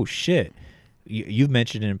just like, oh shit. You've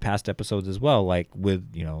mentioned it in past episodes as well, like with,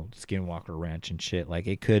 you know, Skinwalker Ranch and shit. Like,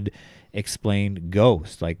 it could explain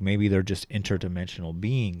ghosts. Like, maybe they're just interdimensional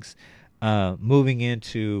beings. Moving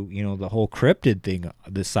into, you know, the whole cryptid thing,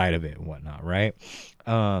 this side of it and whatnot, right?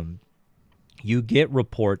 You get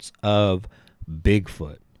reports of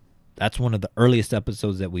Bigfoot. That's one of the earliest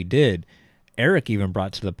episodes that we did. Eric even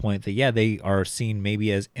brought to the point that, yeah, they are seen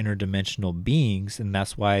maybe as interdimensional beings, and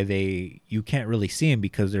that's why you can't really see them,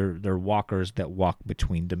 because they're walkers that walk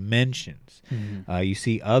between dimensions. You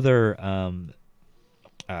see other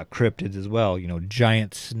cryptids as well, you know,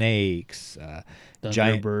 giant snakes,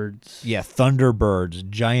 Thunderbirds. Thunderbirds,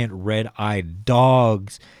 giant red-eyed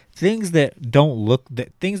dogs, things that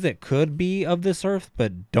things that could be of this earth,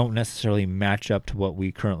 but don't necessarily match up to what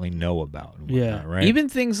we currently know about. And whatnot, right? Even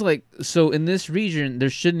things like, so in this region, there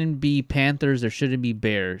shouldn't be panthers, there shouldn't be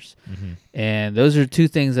bears, and those are two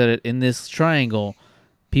things that in this triangle,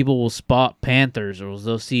 people will spot panthers or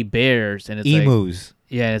they'll see bears, and it's emus.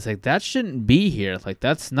 Yeah, it's like that shouldn't be here. Like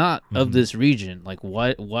that's not of this region. Like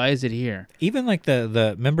why is it here? Even like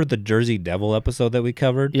the remember the Jersey Devil episode that we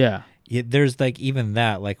covered? Yeah. There's like even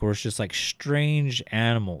that, like where it's just like strange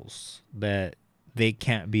animals that they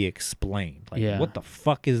can't be explained. Like what the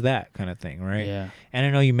fuck is that kind of thing, right? Yeah. And I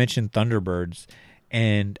know you mentioned Thunderbirds,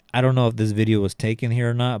 and I don't know if this video was taken here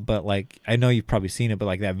or not, but like I know you've probably seen it, but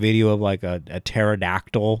like that video of like a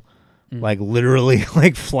pterodactyl like literally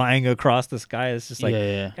like flying across the sky. It's just like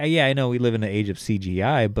yeah, I know we live in the age of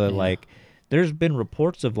CGI, but like there's been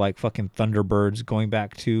reports of like fucking Thunderbirds going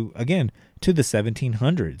back to again to the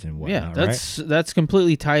 1700s and whatnot. That's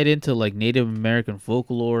completely tied into like Native American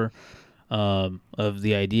folklore of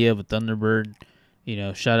the idea of a Thunderbird. You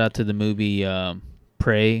know, shout out to the movie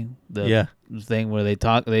Prey, the thing where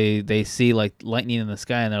they see like lightning in the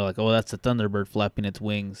sky and they're like, oh, that's a Thunderbird flapping its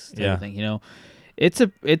wings. Thing, you know. It's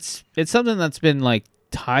something that's been like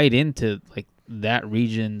tied into like that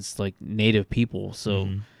region's like native people. So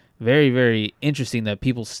very, very interesting that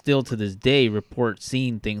people still to this day report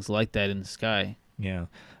seeing things like that in the sky. Yeah.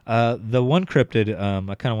 The one cryptid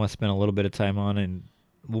I kind of want to spend a little bit of time on, and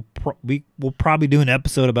we'll probably do an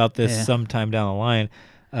episode about this sometime down the line,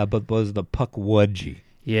 but was the Pukwudgie.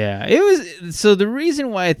 Yeah, it was. So the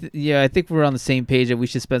reason why, I think we're on the same page that we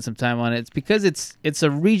should spend some time on it. It's because it's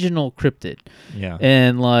a regional cryptid. Yeah,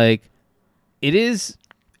 and like it is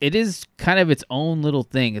kind of its own little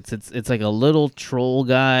thing. It's like a little troll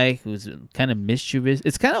guy who's kind of mischievous.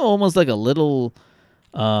 It's kind of almost like a little,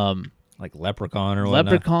 like leprechaun or whatnot.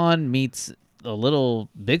 Leprechaun meets a little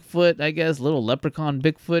Bigfoot, I guess. Little leprechaun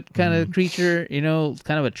Bigfoot kind of creature. You know,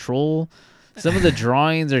 kind of a troll. Some of the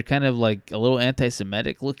drawings are kind of like a little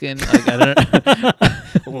anti-Semitic looking. Like I don't know.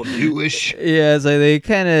 A little Jewish. Yeah, it's like they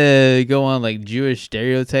kind of go on like Jewish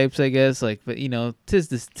stereotypes, I guess. Like, but you know, tis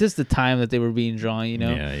the time that they were being drawn. You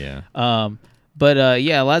know. Yeah. But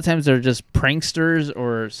a lot of times they're just pranksters,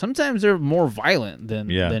 or sometimes they're more violent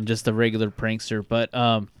than just a regular prankster. But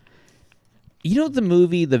you know the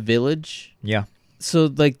movie The Village? Yeah.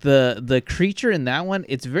 So like the creature in that one,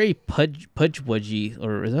 it's very Pukwudgie,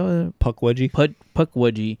 or is that what Pukwudgie?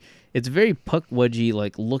 Pukwudgie. It's very Pukwudgie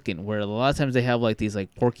like looking, where a lot of times they have like these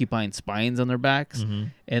like porcupine spines on their backs,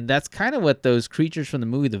 and that's kind of what those creatures from the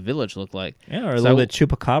movie The Village look like. Yeah, or a little bit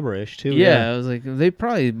chupacabra-ish too. Yeah, I was like, they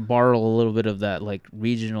probably borrow a little bit of that like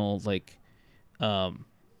regional like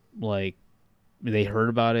they heard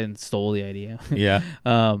about it and stole the idea. Yeah.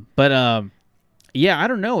 Yeah, I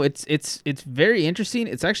don't know. It's very interesting.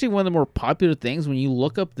 It's actually one of the more popular things when you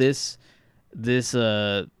look up this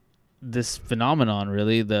phenomenon.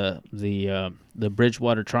 Really, the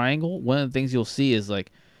Bridgewater Triangle. One of the things you'll see is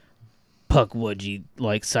like Pukwudgie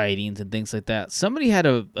like sightings and things like that. Somebody had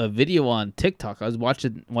a video on TikTok. I was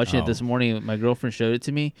watching it this morning. My girlfriend showed it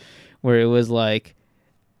to me, where it was like,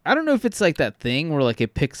 I don't know if it's like that thing where like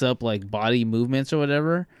it picks up like body movements or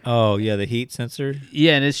whatever. Oh yeah, the heat sensor.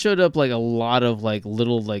 Yeah, and it showed up like a lot of like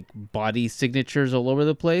little like body signatures all over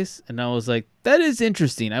the place, and I was like, that is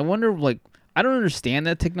interesting. I wonder, like, I don't understand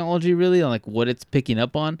that technology really, on like what it's picking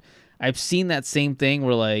up on. I've seen that same thing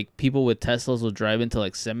where like people with Teslas will drive into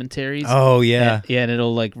like cemeteries. Oh yeah, and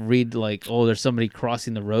it'll like read like, oh, there's somebody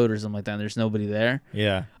crossing the road or something like that, and there's nobody there.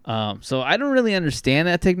 Yeah. So I don't really understand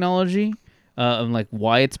that technology. And like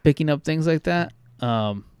why it's picking up things like that.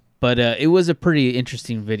 But it was a pretty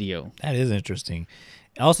interesting video. That is interesting.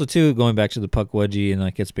 Also, too, going back to the Pukwudgie and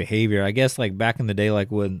like its behavior, I guess like back in the day,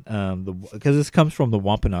 like when because this comes from the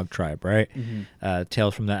Wampanoag tribe, right?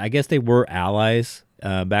 Tales from that. I guess they were allies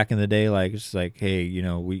back in the day. Like it's like, hey, you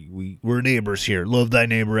know, we're neighbors here. Love thy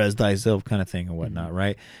neighbor as thyself, kind of thing and whatnot,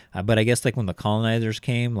 right? But I guess like when the colonizers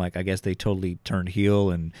came, like I guess they totally turned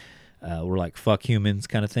heel and. We're like fuck humans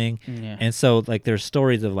kind of thing. And so like there's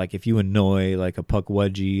stories of like if you annoy like a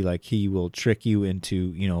Pukwudgie, like he will trick you into,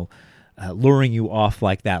 you know, luring you off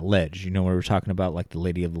like that ledge, you know, where we're talking about like the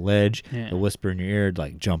Lady of the Ledge, the whisper in your ear,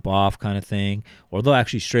 like jump off kind of thing, or they'll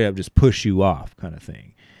actually straight up just push you off kind of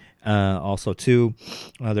thing. Also too,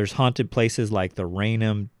 there's haunted places like the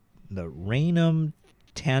Rainham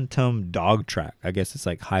Tantum dog track. I guess it's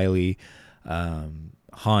like highly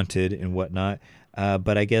haunted and whatnot.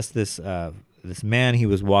 But I guess this man, he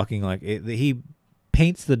was walking like he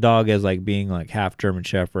paints the dog as like being like half German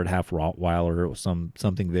Shepherd, half Rottweiler, or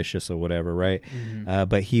something vicious or whatever, right?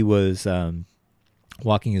 But he was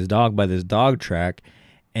walking his dog by this dog track,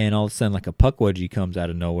 and all of a sudden like a Pukwudgie comes out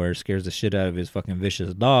of nowhere, scares the shit out of his fucking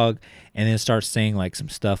vicious dog, and then starts saying like some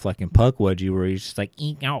stuff like in Pukwudgie where he's just like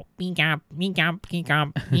eek out, eek up, eek up, eek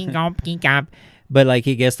up, eek up, eek up. But like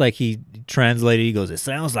he gets like he translated, he goes, it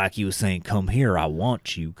sounds like he was saying, "Come here, I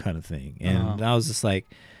want you," kind of thing. And I was just like,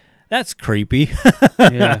 That's creepy.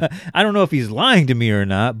 Yeah. I don't know if he's lying to me or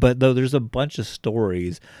not, but though there's a bunch of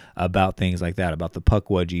stories about things like that, about the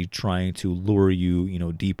Pukwudgie trying to lure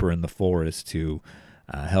you, deeper in the forest to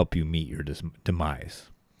help you meet your demise.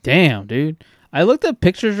 Damn, dude. I looked up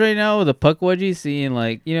pictures right now of the Pukwudgie, seeing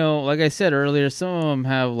like I said earlier, some of them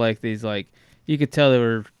have like these like you could tell they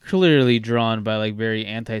were clearly drawn by like very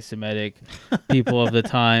anti-Semitic people of the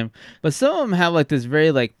time, but some of them have like this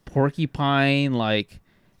very like porcupine like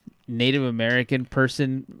Native American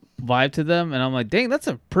person vibe to them, and I'm like, dang, that's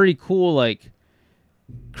a pretty cool like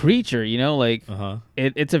creature, like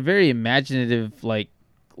it's a very imaginative like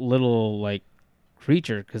little like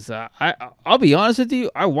creature, because I'll be honest with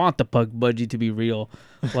you, I want the Pukwudgie to be real.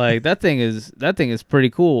 Like that thing is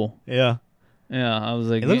pretty cool. Yeah. I was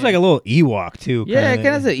like, it looks like a little Ewok too. Yeah, it kind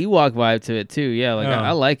of has an Ewok vibe to it too. Yeah, like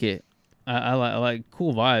I like it. I like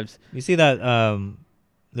cool vibes. You see that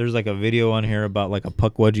there's like a video on here about like a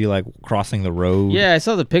Pukwudgie like crossing the road. Yeah, I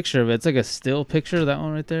saw the picture of it. It's like a still picture, that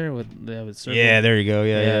one right there with they have it circled. Yeah, there you go.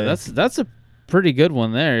 Yeah. That's a pretty good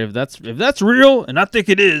one there. If that's real, and I think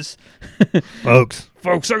it is, folks,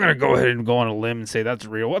 I'm gonna go ahead and go on a limb and say that's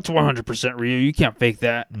real. That's 100% real. You can't fake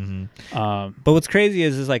that. Mm-hmm. But what's crazy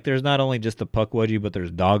is like there's not only just the Pukwudgie, but there's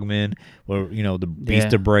Dogman, or the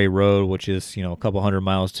Beast of Bray Road, which is a couple hundred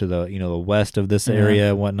miles to the the west of this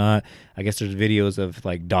area and whatnot. I guess there's videos of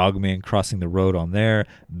like Dogman crossing the road on there,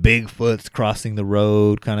 Bigfoot's crossing the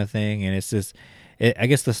road, kind of thing, and it's just. I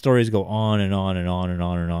guess the stories go on and on and on and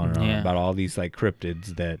on and on and on about all these like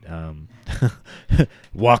cryptids that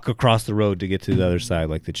walk across the road to get to the other side,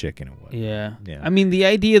 like the chicken and what. Yeah. I mean, the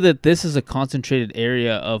idea that this is a concentrated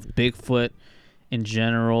area of Bigfoot in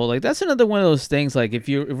general, like that's another one of those things. Like if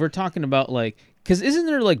we're talking about like, because isn't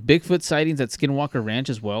there like Bigfoot sightings at Skinwalker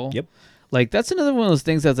Ranch as well? Yep. Like that's another one of those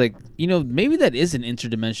things that's like maybe that is an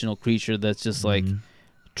interdimensional creature that's just like.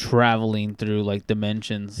 Traveling through like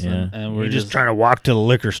dimensions, and we're just trying to walk to the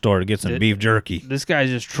liquor store to get some beef jerky. This guy's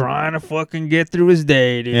just trying to fucking get through his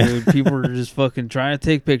day, dude. People are just fucking trying to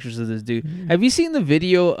take pictures of this dude. Have you seen the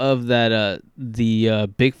video of that the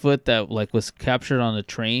Bigfoot that like was captured on a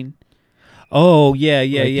train? Oh yeah.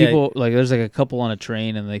 People like there's like a couple on a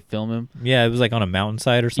train and they film him. Yeah, it was like on a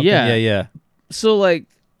mountainside or something. Yeah. So like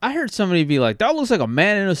I heard somebody be like, that looks like a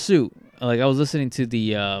man in a suit. Like I was listening to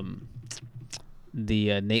the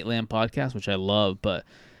Nate Lamb podcast, which I love, but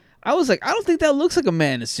I was like, I don't think that looks like a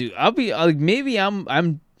man in a suit. I'll be like, maybe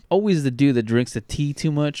I'm always the dude that drinks the tea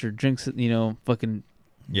too much or drinks fucking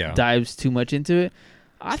dives too much into it.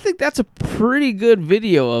 I think that's a pretty good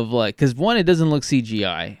video of like, because one, it doesn't look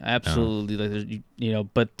CGI, absolutely, like there's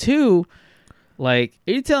but two, like,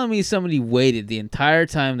 are you telling me somebody waited the entire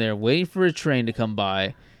time there waiting for a train to come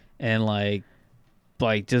by and like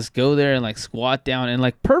just go there and like squat down and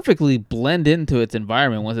like perfectly blend into its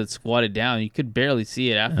environment once it's squatted down? You could barely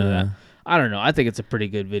see it after that. I don't know. I think it's a pretty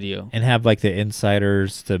good video. And have like the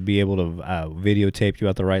insiders to be able to videotape you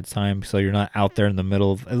at the right time, so you're not out there in the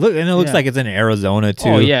middle of. It looks like it's in Arizona too.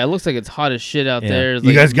 Oh yeah, it looks like it's hot as shit out there. It's you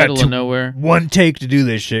like guys got middle of nowhere. One take to do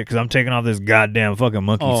this shit because I'm taking off this goddamn fucking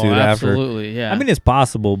monkey suit after. Absolutely, yeah. I mean, it's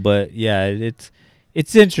possible, but yeah,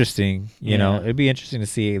 it's interesting. You know, it'd be interesting to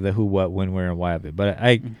see the who, what, when, where, and why of it. But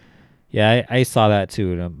I saw that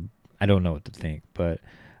too, and I don't know what to think. But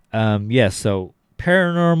so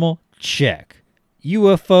paranormal, check.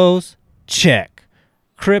 UFOs, check.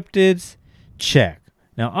 Cryptids, check.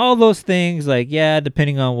 Now, all those things, like,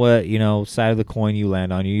 depending on what, side of the coin you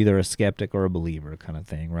land on, you're either a skeptic or a believer kind of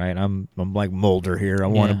thing, right? I'm like Mulder here. I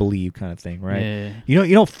want to believe kind of thing, right? Yeah.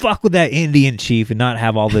 You don't fuck with that Indian chief and not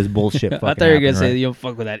have all this bullshit fucking I thought you were going to say right? you don't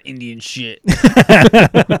fuck with that Indian shit.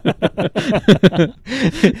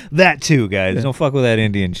 That too, guys. Don't fuck with that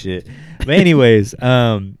Indian shit. But anyways,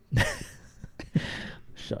 I'm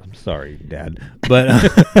sorry, Dad. But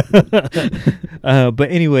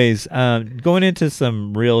anyways, going into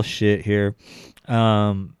some real shit here.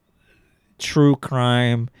 True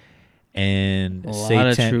crime and a lot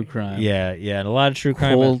of true crime. Yeah, and a lot of true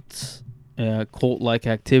crime. Cult-like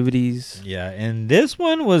activities. Yeah, and this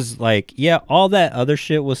one was like, all that other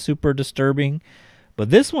shit was super disturbing. But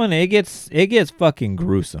this one, it gets fucking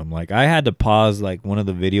gruesome. Like, I had to pause like one of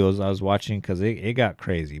the videos I was watching because it got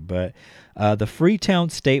crazy. But the Freetown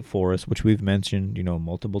State Forest, which we've mentioned,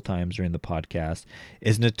 multiple times during the podcast,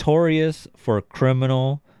 is notorious for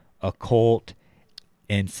criminal, occult,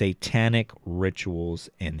 and satanic rituals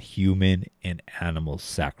and human and animal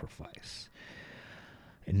sacrifice.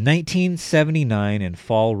 In 1979, in the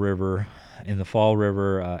Fall River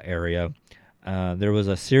area. There was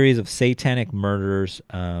a series of satanic murders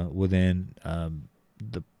within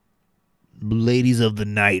ladies of the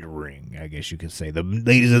night ring, I guess you could say, the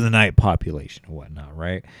ladies of the night population and whatnot,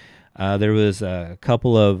 right? There was a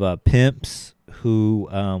couple of pimps who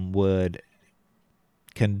would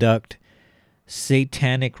conduct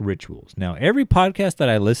satanic rituals. Now, every podcast that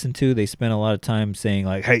I listen to, they spend a lot of time saying,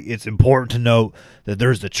 like, hey, it's important to note that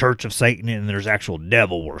there's the Church of Satan and there's actual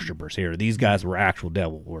devil worshipers here. These guys were actual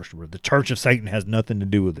devil worshipers. The Church of Satan has nothing to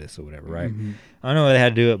do with this or whatever, right? Mm-hmm. I don't know how they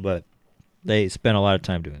had to do it, but they spent a lot of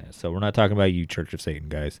time doing that. So we're not talking about you, Church of Satan,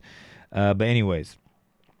 guys. But anyways,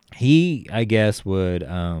 he, I guess, would,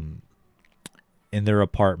 in their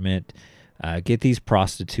apartment, get these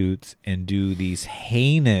prostitutes and do these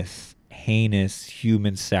heinous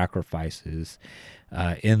human sacrifices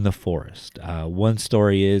in the forest. One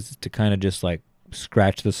story is to kind of just like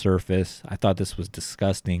scratch the surface. I thought this was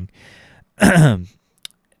disgusting.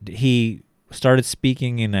 He started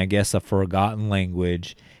speaking in, I guess, a forgotten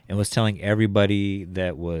language and was telling everybody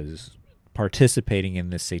that was participating in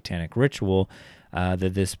this satanic ritual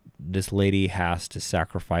that this lady has to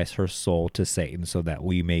sacrifice her soul to Satan so that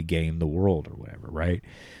we may gain the world or whatever, right?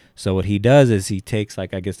 So what he does is he takes,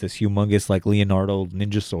 like, I guess this humongous, like, Leonardo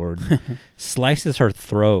ninja sword, slices her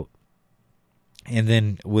throat, and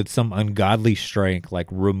then with some ungodly strength, like,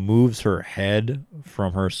 removes her head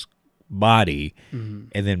from her body, and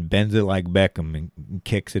then bends it like Beckham and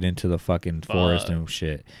kicks it into the fucking forest and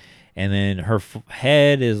shit. And then her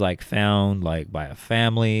head is, like, found, like, by a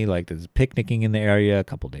family, like, that's picnicking in the area a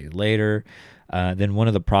couple days later. Then one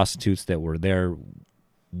of the prostitutes that were there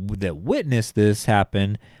that witnessed this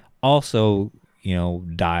happen also, you know,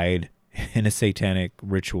 died in a satanic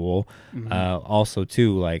ritual. Also,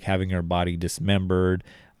 too, like, having her body dismembered.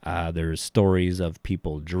 There's stories of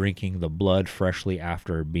people drinking the blood freshly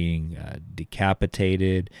after being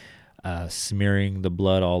decapitated, smearing the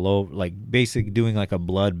blood all over, like basically doing like a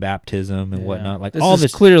blood baptism and whatnot. Like, all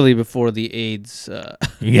this clearly before the AIDS.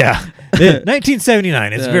 Yeah,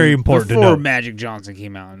 1979. It's very important to know. Before Magic Johnson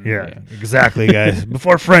came out. Yeah, exactly, guys.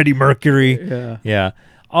 Before Freddie Mercury. Yeah.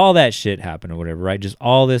 All that shit happened or whatever, right? Just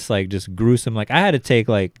all this, like, just gruesome. Like, I had to take,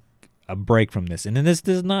 like, a break from this. And then this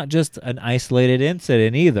is not just an isolated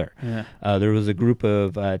incident either. There was a group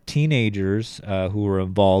of teenagers who were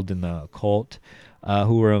involved in the occult,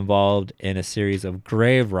 who were involved in a series of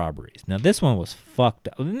grave robberies. Now, this one was fucked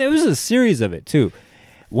up. There was a series of it, too.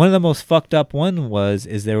 One of the most fucked up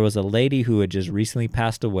is there was a lady who had just recently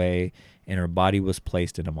passed away, and her body was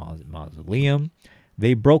placed in a mausoleum.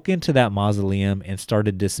 They broke into that mausoleum and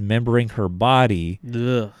started dismembering her body,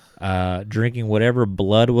 drinking whatever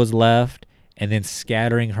blood was left, and then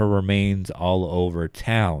scattering her remains all over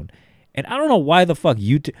town. And I don't know why the fuck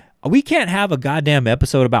we can't have a goddamn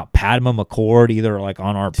episode about Padma McCord either, like,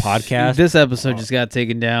 on our podcast. This episode just got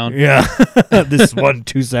taken down. Yeah, this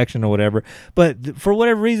 1-2 section or whatever. But for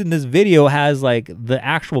whatever reason, this video has, like, the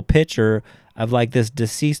actual picture of, like, this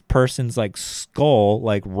deceased person's, like, skull,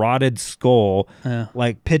 like, rotted skull,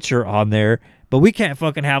 like, picture on there. But we can't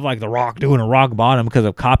fucking have, like, The Rock doing a rock bottom because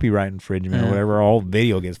of copyright infringement or whatever. Our whole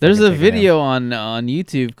video gets There's a video on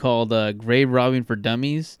YouTube called Grave Robbing for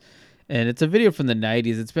Dummies. And it's a video from the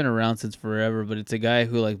 90s. It's been around since forever. But it's a guy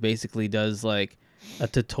who, like, basically does, like, a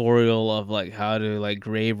tutorial of, like, how to, like,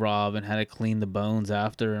 grave rob and how to clean the bones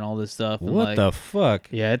after and all this stuff. And, what like, the fuck?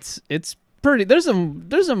 Yeah, it's pretty. There's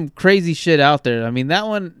some crazy shit out there. I mean, that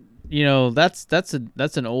one, you know, that's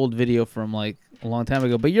an old video from, like, a long time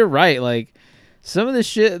ago. But you're right, like, some of the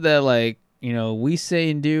shit that, like, you know, we say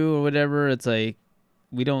and do or whatever, it's like,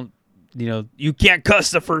 we don't, you know, you can't cuss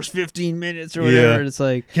the first 15 minutes or whatever. It's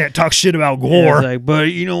like, can't talk shit about gore. Yeah, it's like,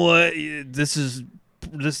 but you know what,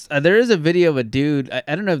 there is a video of a dude.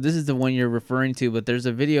 I don't know if this is the one you're referring to, but there's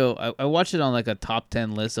a video. I watched it on, like, a top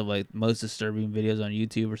 10 list of, like, most disturbing videos on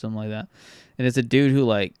YouTube or something like that. And it's a dude who,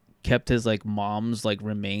 like, kept his, like, mom's, like,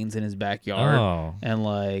 remains in his backyard. And,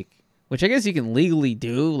 like, which I guess you can legally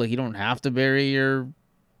do. Like, you don't have to bury your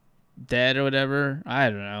dead or whatever. I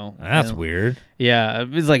don't know. That's weird. Yeah,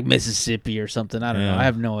 it's like Mississippi or something. I don't know. I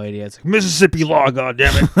have no idea. It's like Mississippi law,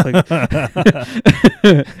 goddammit.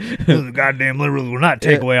 Like, goddamn liberals will not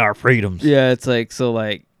take away our freedoms. Yeah, it's like, so,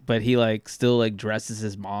 like, but he, like, still, like, dresses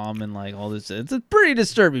his mom and, like, all this. It's a pretty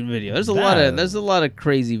disturbing video. There's a lot of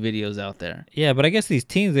crazy videos out there. Yeah, but I guess these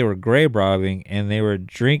teens, they were grave robbing and they were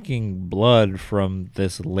drinking blood from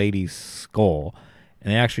this lady's skull.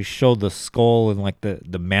 And they actually showed the skull and, like,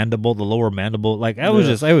 the mandible, the lower mandible. Like,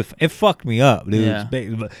 it fucked me up, dude.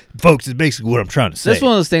 Yeah. Folks, it's basically what I'm trying to say. That's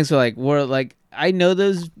one of those things where, like, I know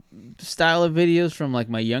those style of videos from, like,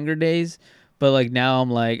 my younger days, But like now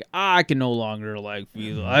I'm like, I can no longer like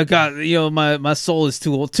feel. I got my soul is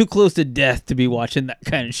too close to death to be watching that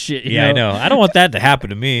kind of shit. You know? I know. I don't want that to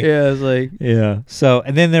happen to me. Yeah, it's like So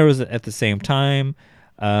and then there was at the same time,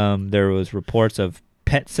 there was reports of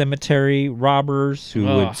pet cemetery robbers who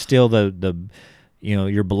would steal the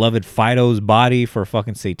your beloved Fido's body for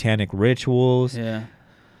fucking satanic rituals. Yeah.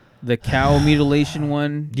 The cow mutilation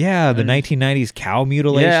one. Yeah, the 1990s cow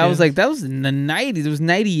mutilation. Yeah, I was like, that was in the 90s. It was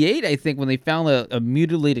 98, I think, when they found a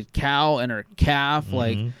mutilated cow and her calf.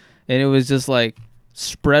 Like, and it was just like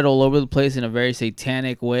spread all over the place in a very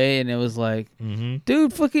satanic way. And it was like,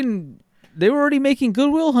 dude, fucking, they were already making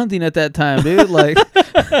Goodwill Hunting at that time, dude. Like,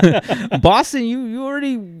 Boston, you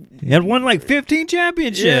already. You had won like 15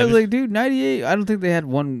 championships. Yeah, like, dude, 98. I don't think they had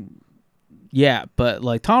one. Yeah, but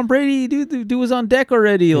like Tom Brady, dude was on deck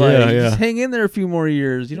already. Like, just hang in there a few more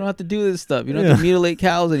years. You don't have to do this stuff. You don't have to mutilate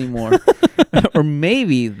cows anymore. Or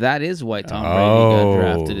maybe that is why Tom Brady got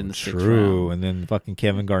drafted in the sixth round. And then fucking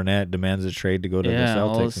Kevin Garnett demands a trade to go to the Celtics.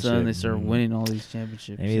 All of a sudden and they start winning all these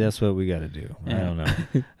championships. Maybe that's what we got to do. I don't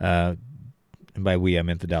know. And by we, I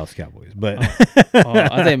meant the Dallas Cowboys. But I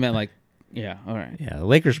thought you meant like. Yeah, all right. Yeah, the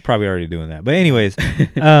Lakers are probably already doing that. But anyways,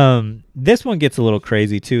 this one gets a little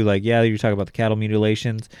crazy too. Like, yeah, you're talking about the cattle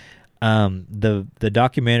mutilations. The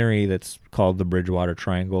documentary that's called The Bridgewater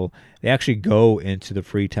Triangle, they actually go into the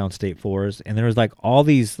Freetown State Forest, and there was like all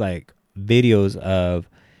these like videos of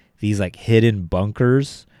these like hidden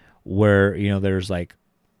bunkers where, there's like,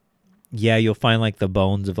 you'll find like the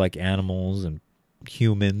bones of like animals and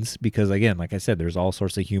humans, because again, like I said, there's all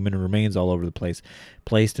sorts of human remains all over the place,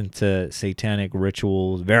 placed into satanic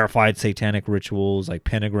rituals, verified satanic rituals, like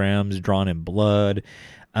pentagrams drawn in blood.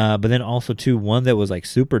 But then also too, one that was like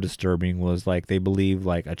super disturbing was like they believe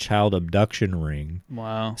like a child abduction ring.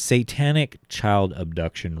 Wow. Satanic child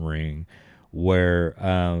abduction ring where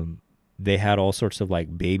they had all sorts of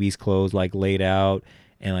like babies' clothes like laid out,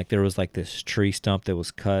 and like there was like this tree stump that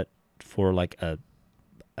was cut for like a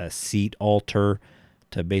seat altar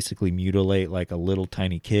to basically mutilate like a little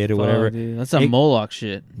tiny kid or whatever. Dude. That's some Moloch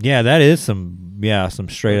shit. Yeah, that is some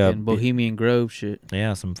straight fucking up Bohemian Grove shit.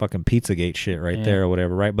 Yeah, some fucking Pizzagate shit right there or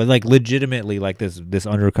whatever, right? But like legitimately, like this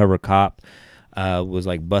undercover cop was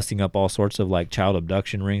like busting up all sorts of like child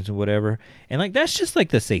abduction rings and whatever, and like that's just like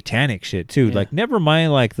the satanic shit too. Yeah. Like never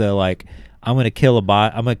mind like the like I'm gonna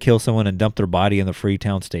kill someone and dump their body in the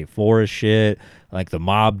Freetown State Forest shit. Like the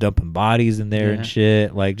mob dumping bodies in there and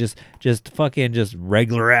shit. Like just fucking just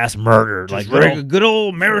regular ass murder. Just like good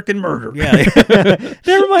old American murder. Yeah.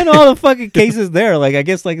 Never mind all the fucking cases there. Like I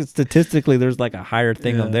guess like statistically there's like a higher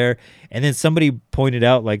thing on there. And then somebody pointed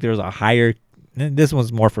out like there's a higher, this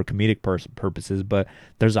one's more for comedic purposes, but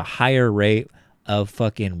there's a higher rate of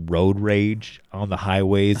fucking road rage on the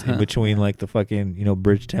highways in between like the fucking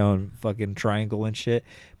Bridgetown fucking triangle and shit,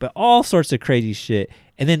 but all sorts of crazy shit.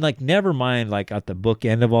 And then like never mind like at the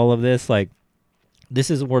bookend of all of this, like this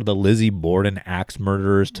is where the Lizzie Borden axe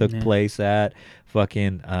murderers took place at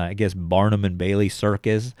fucking I guess Barnum and Bailey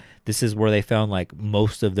Circus. This is where they found like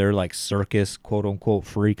most of their like circus quote unquote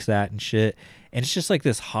freaks at and shit. And it's just like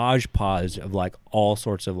this hodgepodge of like all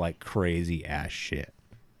sorts of like crazy ass shit.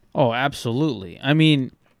 Oh, absolutely. I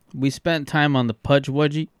mean, we spent time on the Pudge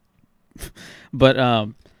Wedgie, but,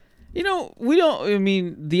 we don't, I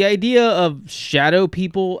mean, the idea of shadow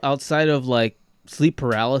people outside of, like, sleep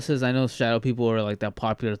paralysis, I know shadow people are, like, that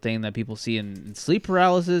popular thing that people see in sleep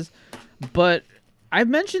paralysis, but I've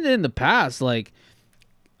mentioned it in the past, like,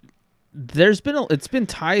 it's been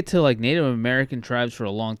tied to, like, Native American tribes for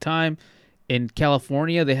a long time. In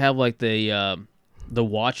California, they have, like, the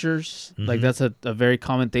Watchers, like that's a very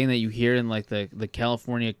common thing that you hear in like the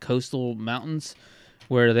California coastal mountains,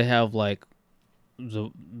 where they have like the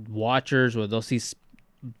Watchers, where they'll see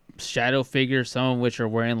shadow figures, some of which are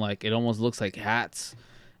wearing like it almost looks like hats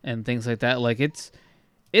and things like that. Like it's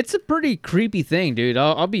a pretty creepy thing, dude.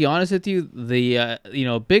 I'll be honest with you. The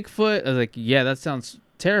Bigfoot, I was like, yeah, that sounds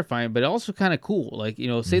terrifying, but also kind of cool. Like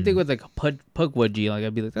same thing with like a pug wedgie. Like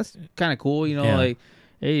I'd be like, that's kind of cool. Like.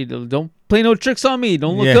 Hey, don't play no tricks on me.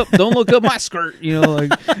 Don't look up my skirt.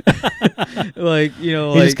 Like, he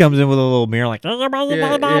just comes in with a little mirror, like, like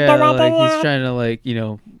he's trying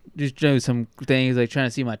to just do some things, like trying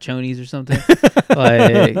to see my chonies or something.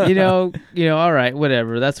 Like, all right,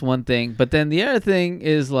 whatever. That's one thing. But then the other thing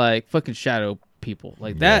is like fucking shadow people,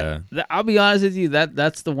 like that. I'll be honest with you,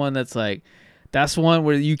 that's the one that's like, That's one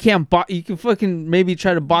where you can't you can fucking maybe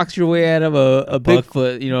try to box your way out of a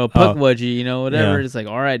Bigfoot, a puckwudgie, whatever. Yeah. It's like,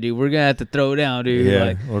 all right, dude, we're gonna have to throw down, dude. Yeah,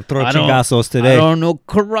 Like, or throw chingazos today. I don't know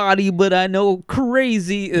karate, but I know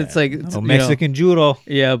crazy. It's like Mexican judo.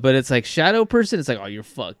 Yeah, but it's like shadow person. It's like, oh, you're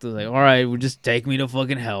fucked. It's like, all right, well, just take me to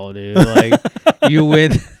fucking hell, dude. Like, you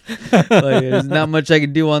win. Like, there's not much I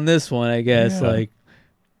can do on this one, I guess. Yeah. Like,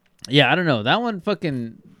 yeah, I don't know. That one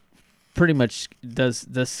fucking pretty much does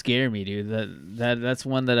scare me, dude. That's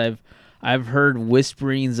one that I've heard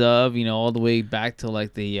whisperings of, all the way back to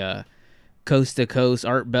like the coast to coast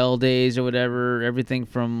Art Bell days or whatever, everything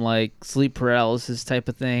from like sleep paralysis type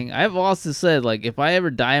of thing. I've also said, like, if I ever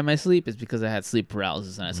die in my sleep, it's because I had sleep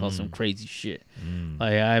paralysis and I saw some crazy shit.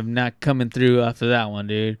 Like, I'm not coming through after that one,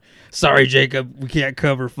 dude. Sorry, Jacob, we can't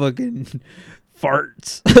cover fucking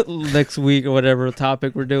farts next week or whatever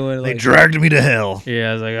topic we're doing. They dragged me to hell. Yeah,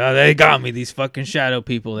 I was like, oh, they got me. These fucking shadow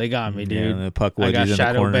people, they got me, dude. Yeah, the puckwudgies I got in the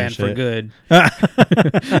shadow corner banned and for good.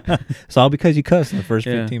 It's all because you cussed in the first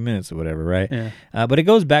 15 minutes or whatever, right? Yeah. But it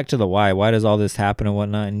goes back to the why. Why does all this happen and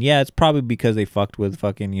whatnot? And yeah, it's probably because they fucked with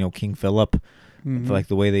fucking, King Philip, like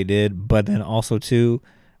the way they did. But then also too,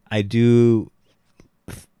 I do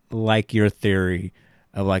like your theory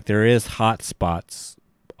of like there is hot spots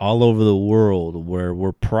all over the world where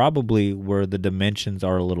we're probably where the dimensions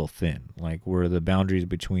are a little thin, like where the boundaries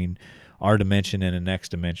between our dimension and the next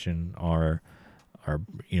dimension are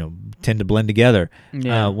tend to blend together.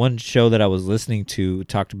 Yeah. One show that I was listening to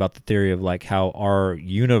talked about the theory of like how our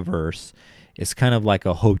universe is kind of like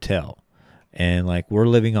a hotel, and like we're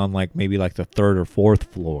living on like maybe like the third or fourth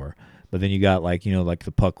floor, but then you got like like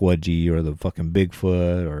the puckwudgie or the fucking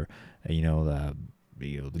Bigfoot or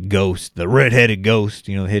the ghost, the red-headed ghost,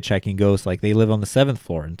 the hitchhiking ghost, like they live on the 7th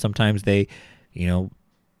floor, and sometimes they,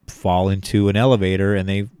 fall into an elevator and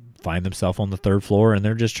they find themselves on the 3rd floor, and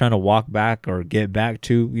they're just trying to walk back or get back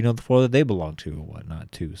to, the floor that they belong to or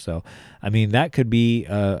whatnot too. So, I mean, that could be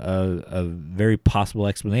a very possible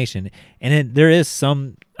explanation. And there is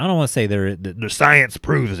some, I don't want to say the science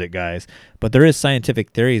proves it, guys, but there is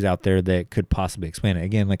scientific theories out there that could possibly explain it.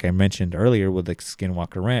 Again, like I mentioned earlier with the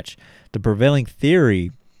Skinwalker Ranch, the prevailing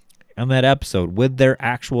theory on that episode with their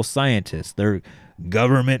actual scientists, their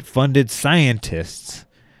government-funded scientists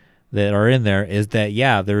that are in there, is that,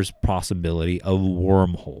 yeah, there's possibility of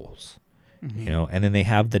wormholes, and then they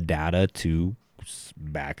have the data to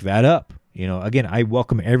back that up. Again, I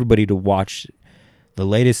welcome everybody to watch the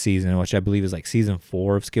latest season, which I believe is like season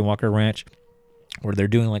 4 of Skinwalker Ranch, where they're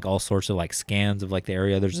doing like all sorts of like scans of like the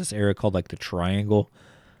area. There's this area called like the Triangle.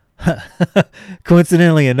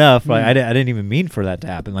 Coincidentally enough, like, I didn't even mean for that to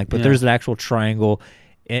happen. Like, but there's an actual triangle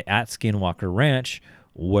at Skinwalker Ranch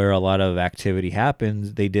where a lot of activity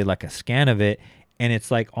happens. They did like a scan of it, and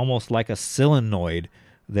it's like almost like a solenoid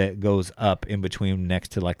that goes up in between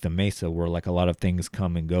next to like the mesa, where like a lot of things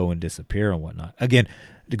come and go and disappear and whatnot. Again,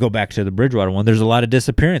 to go back to the Bridgewater one, there's a lot of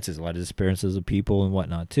disappearances of people and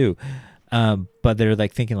whatnot too. But they're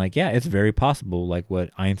like thinking like, yeah, it's very possible, like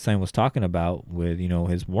what Einstein was talking about with,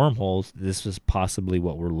 his wormholes. This is possibly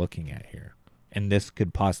what we're looking at here. And this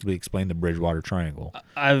could possibly explain the Bridgewater Triangle.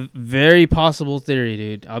 A very possible theory,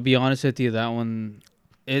 dude. I'll be honest with you. That one,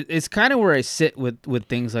 it's kind of where I sit with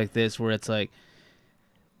things like this, where it's like,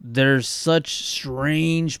 there's such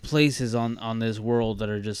strange places on this world that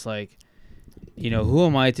are just like, who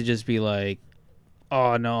am I to just be like,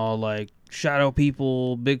 oh no, like shadow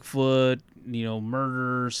people, Bigfoot,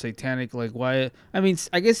 murder, satanic, like why? I mean,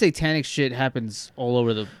 I guess satanic shit happens all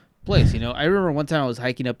over the place. I remember one time I was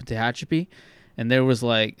hiking up in Tehachapi, and there was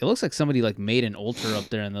like, it looks like somebody like made an altar up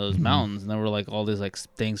there in those mountains, and there were like all these like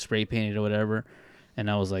things spray painted or whatever, and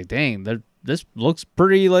I was like, dang, this looks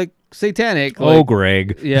pretty like satanic. Like,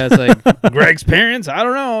 Greg. Yeah, it's like Greg's parents. I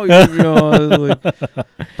don't know. Like,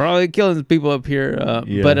 probably killing people up here.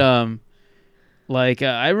 But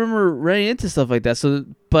I remember running into stuff like that. So,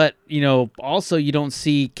 but also you don't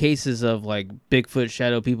see cases of like Bigfoot,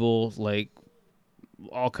 shadow people, like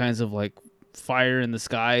all kinds of like fire in the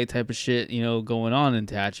sky type of shit, going on in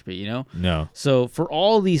Tehachapi, No. So for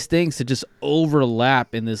all these things to just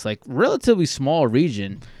overlap in this like relatively small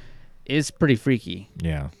region is pretty freaky.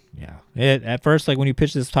 Yeah. At first, like when you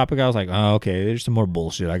pitched this topic, I was like, oh, okay, there's some more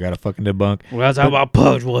bullshit I gotta fucking debunk. We're gonna talk about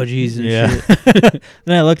puckwudgies and shit.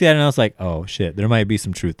 Then I looked at it and I was like, oh shit, there might be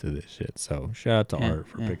some truth to this shit. So shout out to Art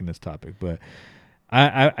for picking this topic. But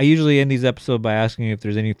I usually end these episodes by asking you if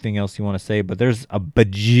there's anything else you want to say, but there's a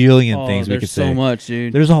bajillion things we could say. There's so much,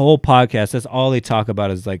 dude. There's a whole podcast. That's all they talk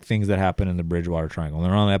about is like things that happen in the Bridgewater Triangle.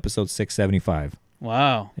 They're on episode 675.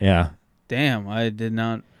 Wow. Yeah. Damn, I did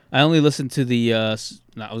not. I only listened to the. I was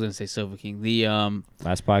gonna say Sofa King. The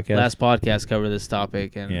last podcast covered this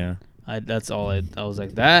topic, and yeah, that's all. I was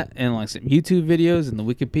like that, and like some YouTube videos and the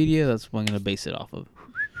Wikipedia. That's what I'm gonna base it off of.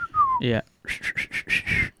 Yeah.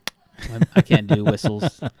 I can't do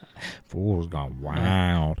whistles. Fool's gone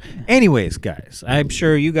wild. Anyways, guys, I'm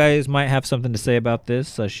sure you guys might have something to say about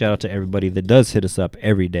this. Shout out to everybody that does hit us up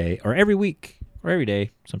every day or every week or every day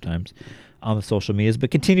sometimes on the social medias. But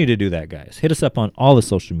continue to do that, guys. Hit us up on all the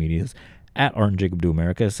social medias at Art and Jacob Do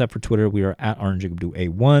America. Except for Twitter, we are at Art and Jacob Do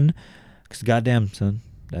A1. Because goddamn, son,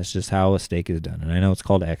 that's just how a steak is done. And I know it's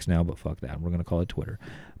called X now, but fuck that. We're going to call it Twitter.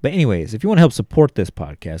 But anyways, if you want to help support this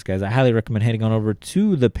podcast, guys, I highly recommend heading on over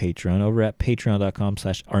to the Patreon over at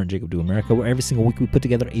patreon.com/ArtandJacobDoAmerica, where every single week we put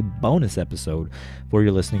together a bonus episode for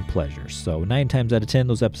your listening pleasure. So 9 times out of 10,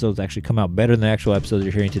 those episodes actually come out better than the actual episodes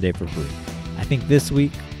you're hearing today for free. I think this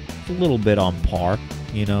week, it's a little bit on par.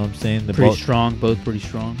 You know what I'm saying? Both pretty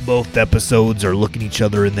strong. Both episodes are looking each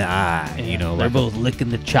other in the eye. Yeah, you know, they're like both licking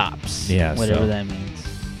the chops. Yeah, whatever that means.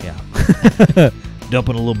 Yeah.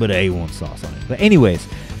 Dumping a little bit of A1 sauce on it. But anyways,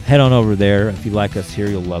 head on over there. If you like us here,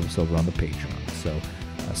 you'll love us over on the Patreon. So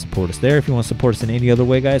support us there. If you want to support us in any other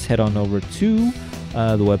way, guys, head on over to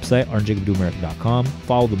the website, artandjacobdoamerica.com.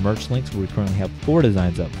 Follow the merch links where we currently have 4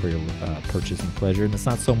 designs up for your purchasing pleasure. And it's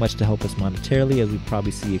not so much to help us monetarily, as we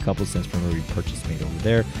probably see a couple cents from every purchase made over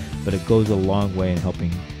there, but it goes a long way in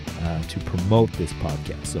helping to promote this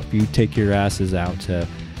podcast. So if you take your asses out to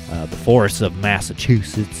the forests of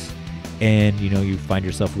Massachusetts and you find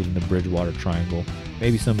yourself within the Bridgewater Triangle,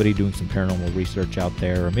 maybe somebody doing some paranormal research out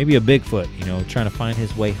there, or maybe a Bigfoot, trying to find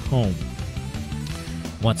his way home,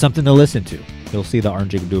 want something to listen to, you'll see the Art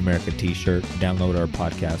and Jacob Do America t-shirt. Download our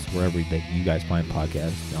podcast wherever that you guys find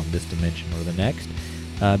podcasts on this dimension or the next.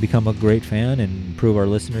 Become a great fan and improve our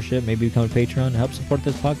listenership. Maybe become a Patreon and help support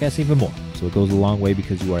this podcast even more. So it goes a long way,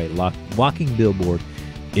 because you are a walking billboard,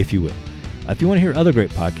 if you will. If you want to hear other great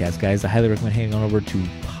podcasts, guys, I highly recommend heading on over to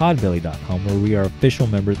podbelly.com, where we are official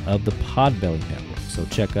members of the Podbelly Network. So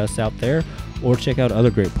check us out there, or check out other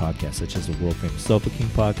great podcasts such as the world famous Sofa King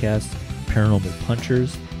podcast, Paranormal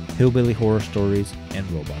Punchers, Hillbilly Horror Stories, and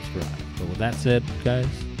Robots for Hire. But with that said, guys,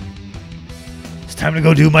 it's time to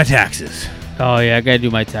go do my taxes. Oh yeah, I gotta do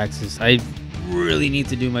my taxes. I really need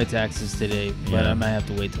to do my taxes today, but I might have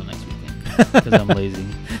to wait till next weekend because I'm lazy.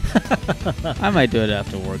 I might do it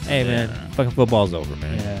after work today. Hey man, fucking football's over,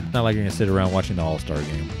 man. Yeah. It's not like you're gonna sit around watching the All-Star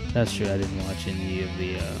game. That's true. I didn't watch any of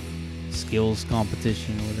the skills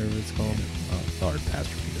competition or whatever it's called. Oh, it's hard pass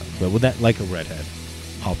for me, dog. But with that, like a redhead,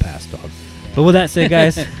 I'll pass, dog. But with that said,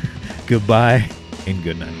 guys, goodbye and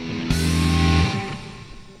good night.